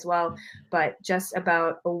 9 as well, but just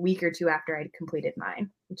about a week or 2 after I'd completed mine,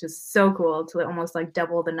 which is so cool to almost like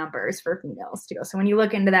double the numbers for females too. So when you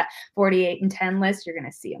look into that 48 and 10 list, you're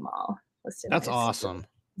going to see them all listed. That's awesome.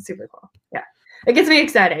 Super cool. Yeah. It gets me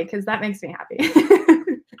excited because that makes me happy.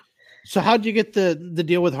 So how'd you get the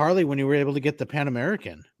deal with Harley when you were able to get the Pan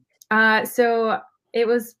American? So it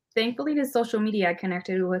was thankfully to social media, I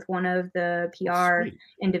connected with one of the PR Sweet.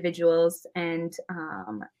 individuals, and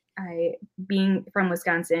I, being from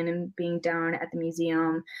Wisconsin and being down at the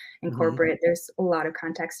museum and corporate, there's a lot of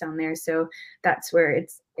context down there. So that's where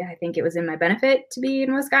I think it was in my benefit to be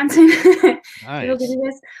in Wisconsin to be able to Nice. do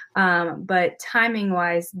this. But timing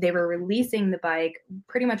wise, they were releasing the bike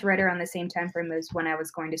pretty much right around the same time frame as when I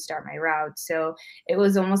was going to start my route. So it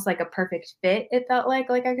was almost like a perfect fit. It felt like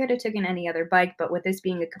I could have taken any other bike, but with this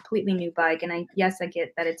being a completely new bike, and I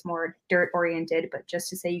get that it's more dirt oriented, but just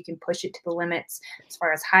to say you can push it to the limits as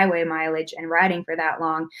far as highway mileage and riding for that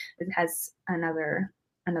long, it has another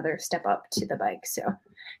step up to the bike. So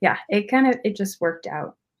yeah, it just worked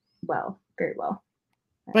out well, very well.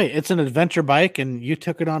 Wait, it's an adventure bike, and you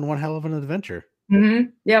took it on one hell of an adventure.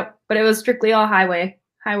 Yep, but it was strictly all highway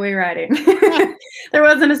riding. There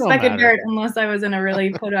wasn't a speck of dirt unless I was in a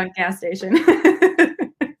really put on gas station,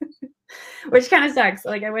 which kind of sucks.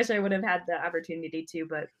 Like, I wish I would have had the opportunity to,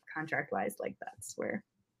 but contract wise, like, that's where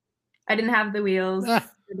I didn't have the wheels,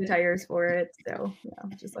 the tires for it. So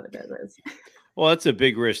yeah, just let it as is. Well, that's a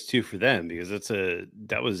big risk too for them, because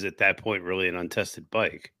that was at that point really an untested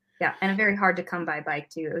bike. Yeah, and a very hard to come by bike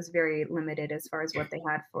too. It was very limited as far as what they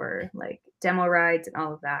had for like demo rides and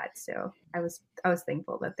all of that. So I was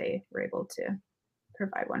thankful that they were able to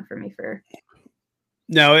provide one for me for.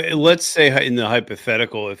 Now, let's say in the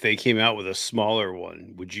hypothetical, if they came out with a smaller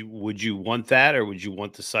one, would you want that, or would you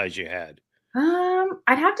want the size you had?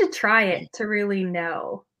 I'd have to try it to really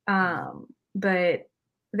know. But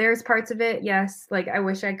there's parts of it, yes. Like, I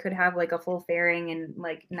wish I could have like a full fairing and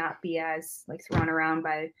like not be as like thrown around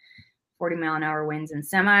by 40-mile-an-hour winds and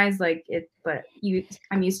semis. Like it, but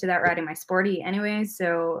I'm used to that riding my sporty anyway,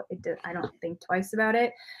 so I don't think twice about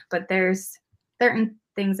it. But there's certain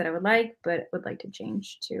things that I would like to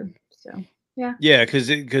change too. So yeah. Yeah,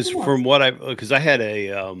 because from what I had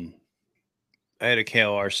a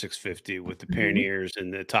KLR 650 with the panniers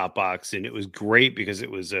and the top box, and it was great because it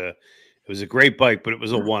was a great bike, but it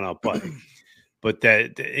was a one-up bike. But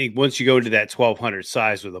once you go into that 1200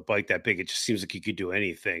 size with a bike that big, it just seems like you could do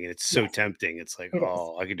anything, and it's so tempting. It's like,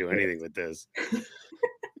 I could do anything with this.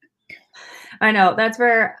 I know, that's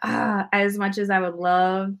where as much as I would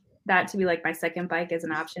love that to be like my second bike as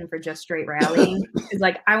an option for just straight rallying, is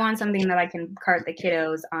like I want something that I can cart the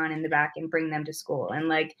kiddos on in the back and bring them to school, and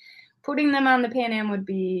like putting them on the Pan Am would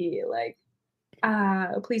be like,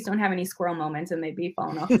 please don't have any squirrel moments and they'd be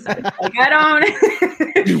falling off the side. Like,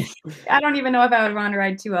 I don't even know if I would want to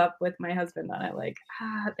ride 2-up with my husband on it. Like,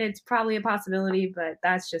 it's probably a possibility, but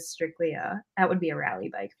that's just strictly that would be a rally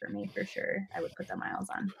bike for me for sure. I would put the miles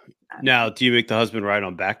on. Now, do you make the husband ride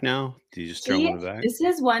on back now? Do you just throw him on the back? This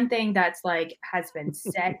is one thing that's like has been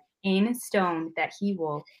set in stone that he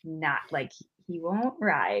will not, like, he won't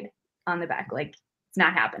ride on the back. Like, it's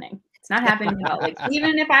not happening. It's not happening at all. Like,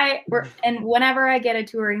 even if and whenever I get a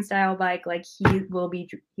touring style bike, like he will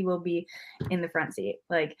be in the front seat,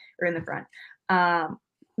 like, or in the front.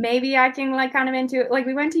 Maybe I can like kind of into it. Like,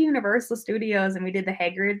 we went to Universal Studios and we did the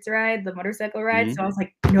Hagrid's ride, the motorcycle ride. So I was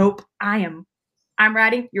like, nope, I'm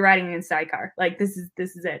riding. You're riding in sidecar. Like, this is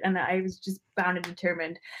it. And I was just bound and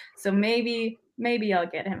determined. So maybe I'll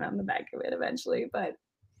get him on the back of it eventually, but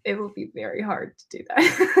it will be very hard to do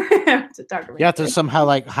that. To talk about. You have to somehow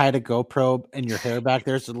like hide a GoPro in your hair back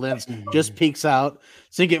there, so the lens just peeks out,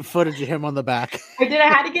 so you get footage of him on the back. I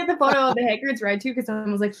had to get the photo of the Hagrid's ride too, because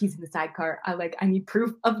someone was like, "He's in the sidecar." I need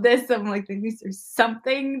proof of this. So I'm like, at least there's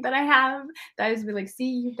something that I have that I just be like, "See,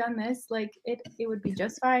 you've done this. Like, it would be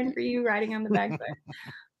just fine for you riding on the back." But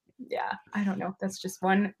yeah, I don't know. That's just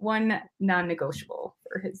one non-negotiable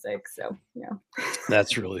for his sake. So yeah,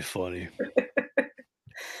 that's really funny.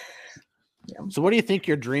 So what do you think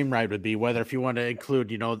your dream ride would be, whether if you want to include,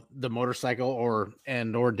 the motorcycle or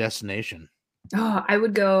destination? Oh, I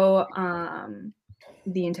would go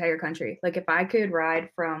the entire country. Like, if I could ride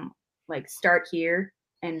from like start here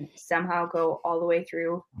and somehow go all the way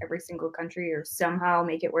through every single country, or somehow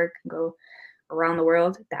make it work and go around the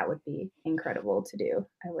world, that would be incredible to do.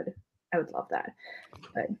 I would love that.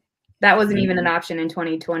 But that wasn't even an option in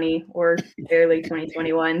 2020 or early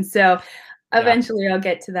 2021. So eventually I'll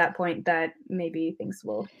get to that point that maybe things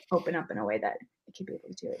will open up in a way that I could be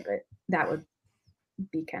able to do it. But that would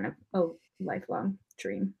be kind of a lifelong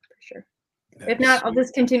dream for sure. If not, I'll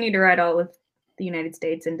just continue to ride all of the United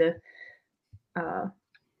States into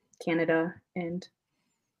Canada and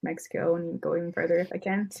Mexico, and go even further if I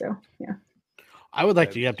can. So yeah, I would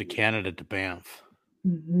like to get up to Canada, to Banff.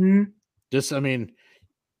 Just, I mean,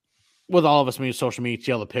 with all of us, social media,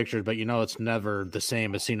 see all the pictures, but it's never the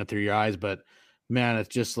same as seeing it through your eyes. But man, it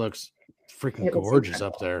just looks Freaking It looks gorgeous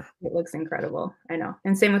up incredible. there. It looks incredible. I know.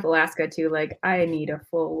 And same with Alaska too. Like I need a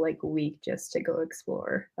full like week just to go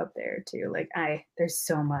explore up there too. Like there's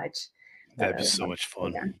so much. That'd be so much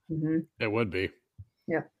fun. Mm-hmm. It would be.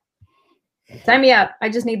 Yep. Sign me up. I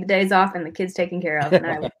just need the days off and the kids taken care of, and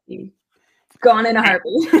I would be gone in a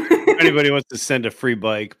heartbeat. If anybody wants to send a free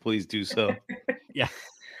bike, please do so. Yeah.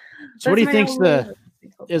 So what do you think's the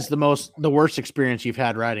worst experience you've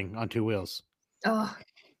had riding on two wheels? Oh,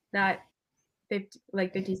 that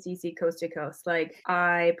 50cc coast to coast. Like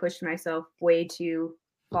I pushed myself way too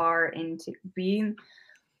far into being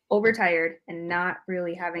overtired and not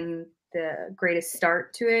really having the greatest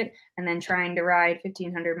start to it, and then trying to ride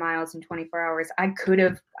 1,500 miles in 24 hours. I could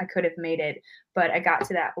have made it, but I got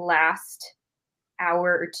to that last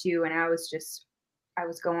hour or two, and I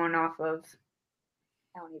was going off of,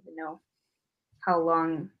 I don't even know how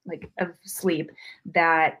long, like, of sleep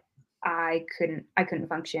that I couldn't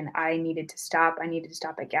function. I needed to stop. I needed to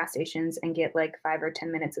stop at gas stations and get like 5 or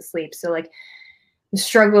 10 minutes of sleep. So like the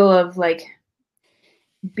struggle of like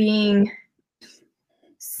being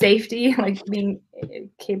safety, like being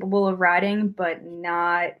capable of riding, but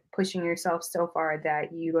not pushing yourself so far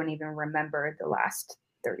that you don't even remember the last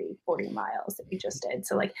 30, 40 miles that you just did.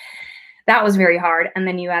 So like that was very hard. And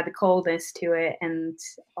then you add the coldness to it, and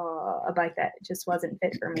a bike that just wasn't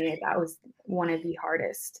fit for me. That was one of the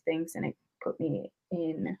hardest things. And it put me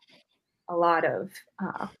in a lot of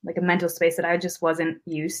like a mental space that I just wasn't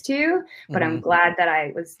used to, but I'm glad that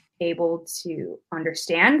I was able to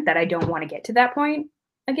understand that I don't want to get to that point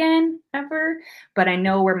again ever, but I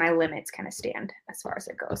know where my limits kind of stand as far as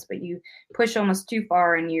it goes. But you push almost too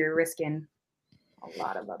far and you're risking a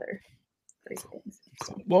lot of other crazy things.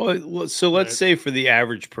 Well, so let's say for the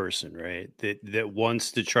average person, right, that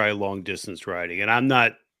wants to try long distance riding, and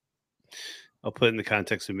I'll put it in the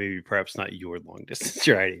context of maybe perhaps not your long distance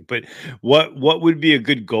riding, but what would be a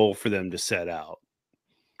good goal for them to set out?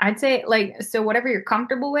 I'd say like, so whatever you're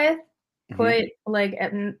comfortable with, put like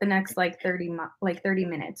at the next like 30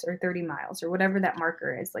 minutes or 30 miles or whatever that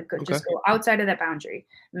marker is. Like just go outside of that boundary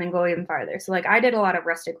and then go even farther. So like I did a lot of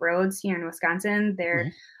rustic roads here in Wisconsin.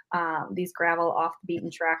 They're these gravel off the beaten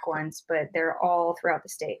track ones, but they're all throughout the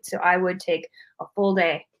state. So I would take a full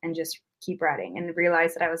day and just keep riding, and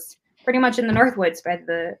realize that I was pretty much in the Northwoods by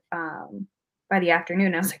the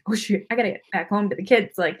afternoon. I was like, oh shoot, I gotta get back home to the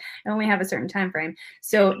kids. Like I only have a certain time frame.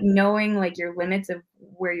 So knowing like your limits of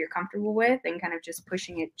where you're comfortable with and kind of just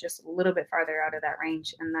pushing it just a little bit farther out of that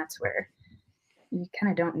range. And that's where you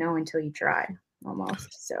kind of don't know until you try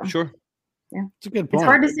almost. So sure. Yeah. It's a good point. It's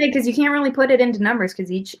hard to say because you can't really put it into numbers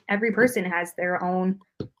because every person has their own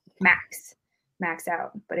max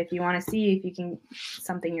out. But if you want to see if you can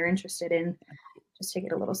something you're interested in, just take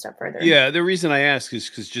it a little step further. Yeah, the reason I ask is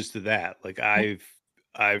because just to that, like I've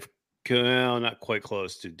not quite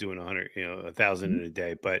close to doing 100, 1,000 in a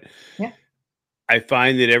day, but I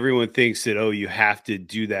find that everyone thinks that, oh, you have to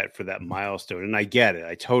do that for that milestone, and I get it,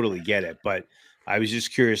 I totally get it, but I was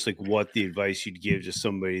just curious, like what the advice you'd give to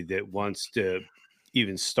somebody that wants to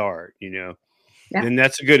even start, Then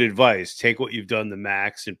that's a good advice. Take what you've done the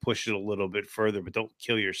max and push it a little bit further, but don't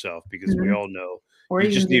kill yourself, because we all know you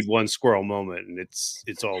just need one squirrel moment and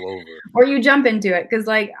it's all over. Or you jump into it. Cause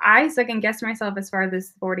like I second guessed myself as far as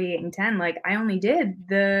this 48 and 10. Like I only did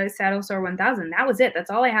the Saddle Sore 1000. That was it. That's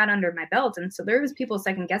all I had under my belt. And so there was people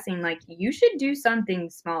second guessing, like, you should do something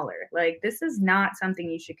smaller. Like this is not something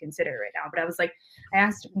you should consider right now. But I was like, I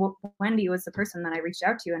asked, Wendy was the person that I reached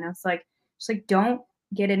out to. And I was like, don't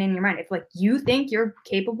get it in your mind. If like you think you're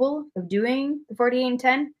capable of doing the 48 and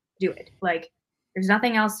 10, do it. Like there's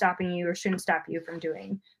nothing else stopping you or shouldn't stop you from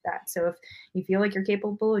doing that. So if you feel like you're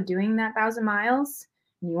capable of doing that 1,000 miles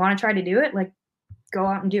and you want to try to do it, like go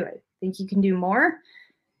out and do it. Think you can do more?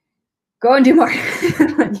 Go and do more.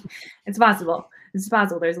 Like, it's possible. It's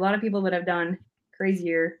possible. There's a lot of people that have done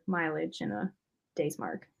crazier mileage in a day's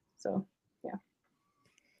mark. So yeah.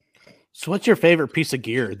 So what's your favorite piece of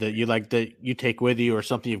gear that you like that you take with you, or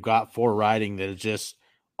something you've got for riding that just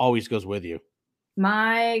always goes with you?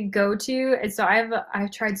 My go-to is, so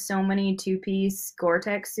I've tried so many two-piece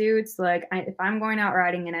Gore-Tex suits. Like if I'm going out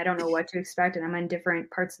riding and I don't know what to expect and I'm in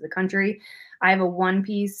different parts of the country, I have a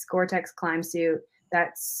one-piece Gore-Tex climb suit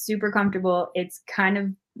that's super comfortable. It's kind of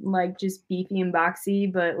like just beefy and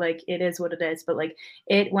boxy, but like it is what it is. But like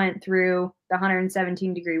it went through the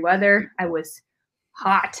 117-degree weather. I was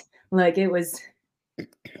hot. Like it was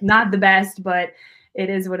not the best, but it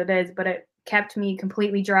is what it is. But it kept me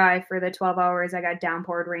completely dry for the 12 hours I got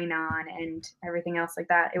downpoured rain on and everything else like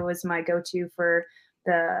that. It was my go-to for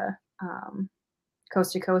the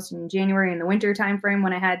coast to coast in January in the winter time frame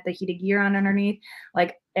when I had the heated gear on underneath.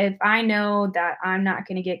 Like if I know that I'm not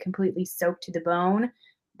going to get completely soaked to the bone,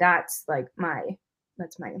 that's like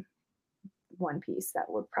that's my one piece that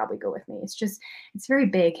would probably go with me. It's very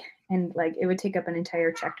big, and like it would take up an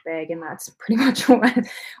entire checked bag, and that's pretty much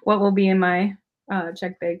what will be in my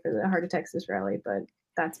checked bag for the Heart of Texas rally. But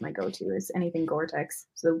that's my go-to is anything Gore-Tex.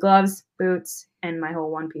 So gloves, boots, and my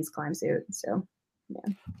whole one-piece climb suit. So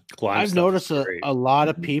yeah. I've noticed a lot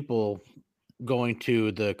of people going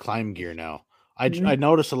to the climb gear now. I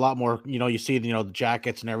noticed a lot more, you see, the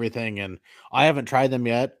jackets and everything, and I haven't tried them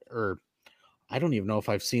yet, or I don't even know if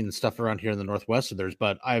I've seen stuff around here in the Northwest of theirs,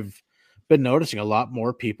 but I've been noticing a lot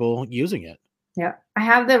more people using it. Yeah. I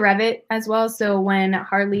have the Revit as well. So when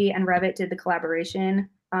Harley and Revit did the collaboration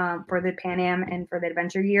for the Pan Am and for the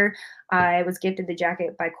adventure gear, I was gifted the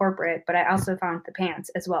jacket by corporate, but I also found the pants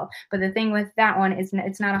as well. But the thing with that one is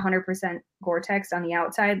it's not 100% Gore-Tex on the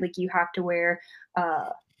outside. Like you have to wear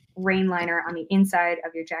rain liner on the inside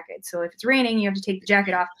of your jacket. So if it's raining, you have to take the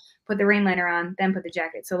jacket off, put the rain liner on, then put the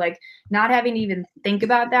jacket. So like not having to even think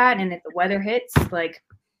about that. And if the weather hits, like,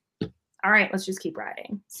 all right, let's just keep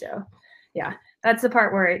riding. So yeah, that's the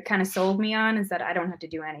part where it kind of sold me on, is that I don't have to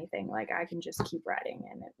do anything. Like I can just keep riding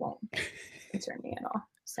and it won't concern me at all.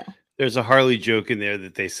 So there's a Harley joke in there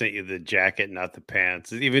that they sent you the jacket, not the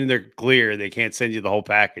pants. Even they're clear, they can't send you the whole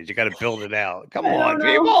package. You got to build it out. Come on,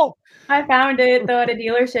 people. I found it though at a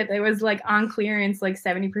dealership. It was like on clearance, like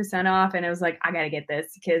 70% off, and it was like, I gotta get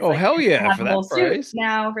this because hell yeah, for that price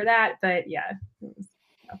now for that. But yeah.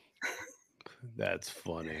 That's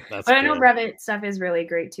funny. But I know Revit stuff is really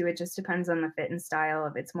great too. It just depends on the fit and style.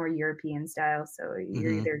 If it's more European style, so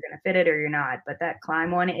you're either gonna fit it or you're not. But that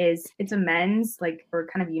climb one it's a men's, like, or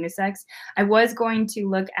kind of unisex. I was going to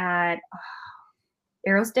look at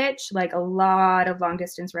Aerostitch. Like a lot of long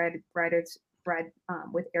distance riders ride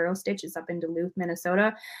with Aerostitch. Is up in Duluth,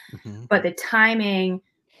 Minnesota. But the timing,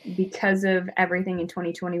 because of everything in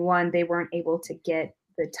 2021, they weren't able to get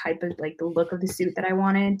the type of, like, the look of the suit that I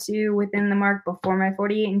wanted to within the mark before my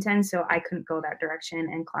 48 and 10, so I couldn't go that direction,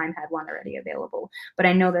 and Climb had one already available. But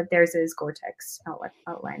I know that theirs is Gore-Tex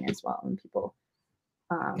outline as well, and people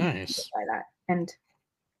nice buy that. And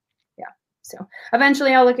yeah, so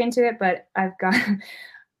eventually I'll look into it, but I've got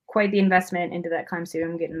quite the investment into that Climb suit.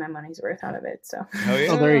 I'm getting my money's worth out of it. So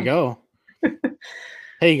oh, there you go.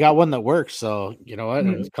 Hey, you got one that works, so you know what?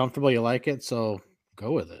 It's comfortable, you like it, so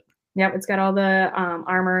go with it. Yep, it's got all the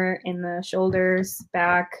armor in the shoulders,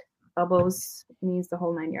 back, elbows, knees, the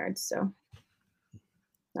whole 9 yards. So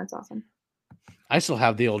that's awesome. I still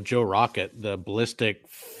have the old Joe Rocket, the Ballistic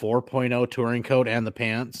 4.0 touring coat and the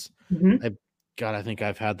pants. I think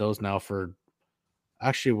I've had those now for,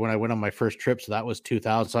 actually, when I went on my first trip, so that was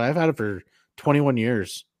 2000. So I've had it for 21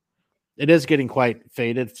 years. It is getting quite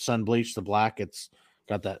faded, sun bleached, the black. It's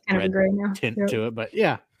got that red tint to it, but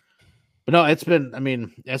yeah. But no, it's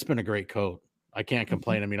been a great coat. I can't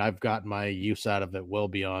complain. I mean, I've got my use out of it well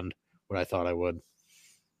beyond what I thought I would.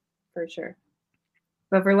 For sure.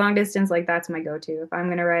 But for long distance, like, that's my go-to. If I'm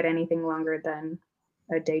going to ride anything longer than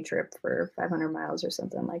a day trip for 500 miles or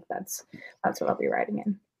something, like that's what I'll be riding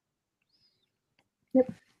in.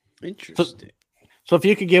 Yep. Interesting. So if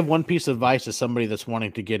you could give one piece of advice to somebody that's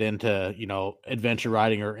wanting to get into, adventure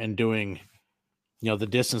riding and doing, the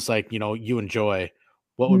distance like, you enjoy,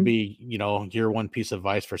 what would be, your one piece of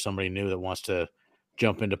advice for somebody new that wants to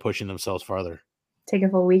jump into pushing themselves farther? Take a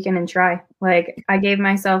full weekend and try. Like, I gave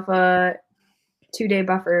myself a 2-day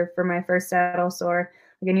buffer for my first saddle sore.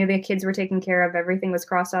 Like, I knew the kids were taken care of. Everything was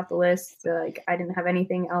crossed off the list. So, like, I didn't have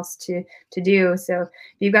anything else to do. So if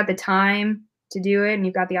you've got the time to do it and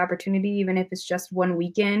you've got the opportunity, even if it's just one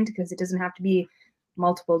weekend, because it doesn't have to be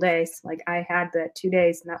multiple days. Like, I had that 2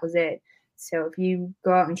 days and that was it. So if you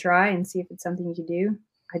go out and try and see if it's something you can do,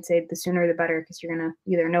 I'd say the sooner the better, because you're going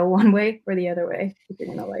to either know one way or the other way if you're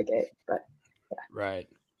going to like it. But yeah. Right.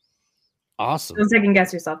 Awesome. Don't second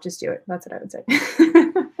guess yourself. Just do it. That's what I would say.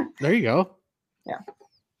 There you go. Yeah.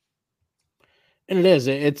 And it is.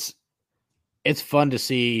 It's fun to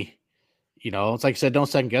see, it's like I said, don't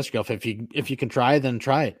second guess yourself. If you can try, then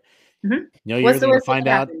try it. You're going to find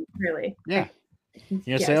out. Really? Yeah.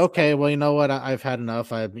 Say, okay, well, you know what? I've had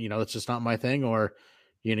enough. It's just not my thing. Or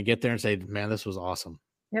you're going to get there and say, man, this was awesome.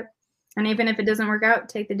 Yep. And even if it doesn't work out,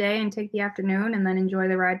 take the day and take the afternoon and then enjoy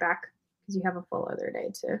the ride back, because you have a full other day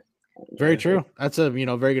to. Very true. That's a,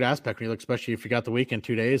 very good aspect when you look, especially if you got the weekend,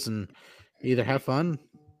 2 days, and either have fun.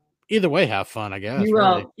 Either way, have fun, I guess. You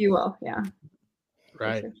will. Really. You will. Yeah.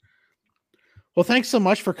 Right. Sure. Well, thanks so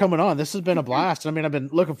much for coming on. This has been a blast. I mean, I've been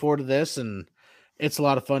looking forward to this, and it's a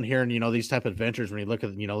lot of fun hearing, these type of adventures when you look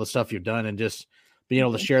at, the stuff you've done, and just being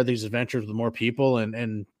able to share these adventures with more people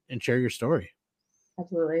and share your story.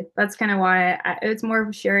 Absolutely. That's kind of why it's more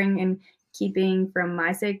of sharing and keeping from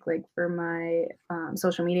my sake, like for my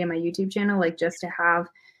social media, my YouTube channel, like just to have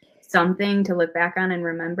something to look back on and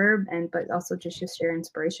remember, but also just to share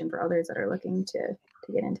inspiration for others that are looking to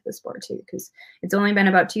get into the sport too. Because it's only been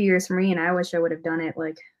about 2 years for me, and I wish I would have done it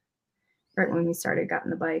like right when we started, got on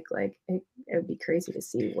the bike. Like it would be crazy to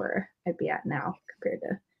see where I'd be at now compared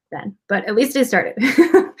to then. But at least it started.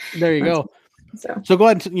 There you go. So go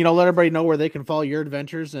ahead and let everybody know where they can follow your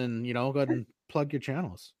adventures, and go ahead and plug your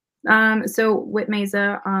channels. So Whit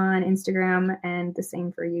Meza on Instagram, and the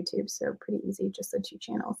same for YouTube. So pretty easy, just the 2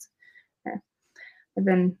 channels. I've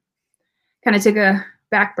been kind of took a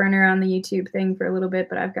back burner on the YouTube thing for a little bit,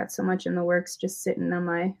 but I've got so much in the works just sitting on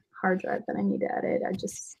my hard drive that I need to edit.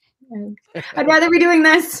 I'd rather be doing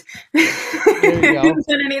this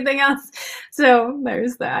than anything else. So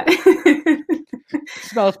there's that.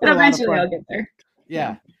 Eventually I'll get there.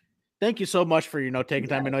 Yeah. Thank you so much for, taking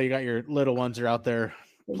time. I know you got your little ones are out there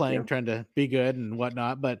playing, trying to be good and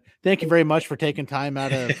whatnot, but thank you very much for taking time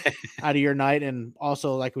out of your night. And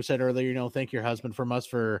also, like we said earlier, thank your husband from us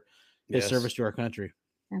for his service to our country.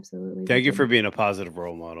 Absolutely. Thank you for being a positive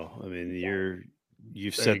role model. I mean,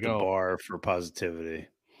 you've set the bar for positivity.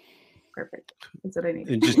 Perfect. That's what I need.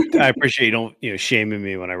 And I appreciate you don't, shaming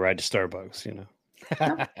me when I ride to Starbucks,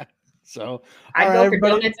 So I'd go for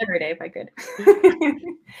donuts every day if I could.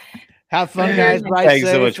 Have fun, guys. Ride Thanks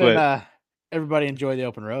safe, so much, and everybody enjoy the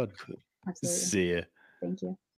open road. Absolutely. See ya. Thank you.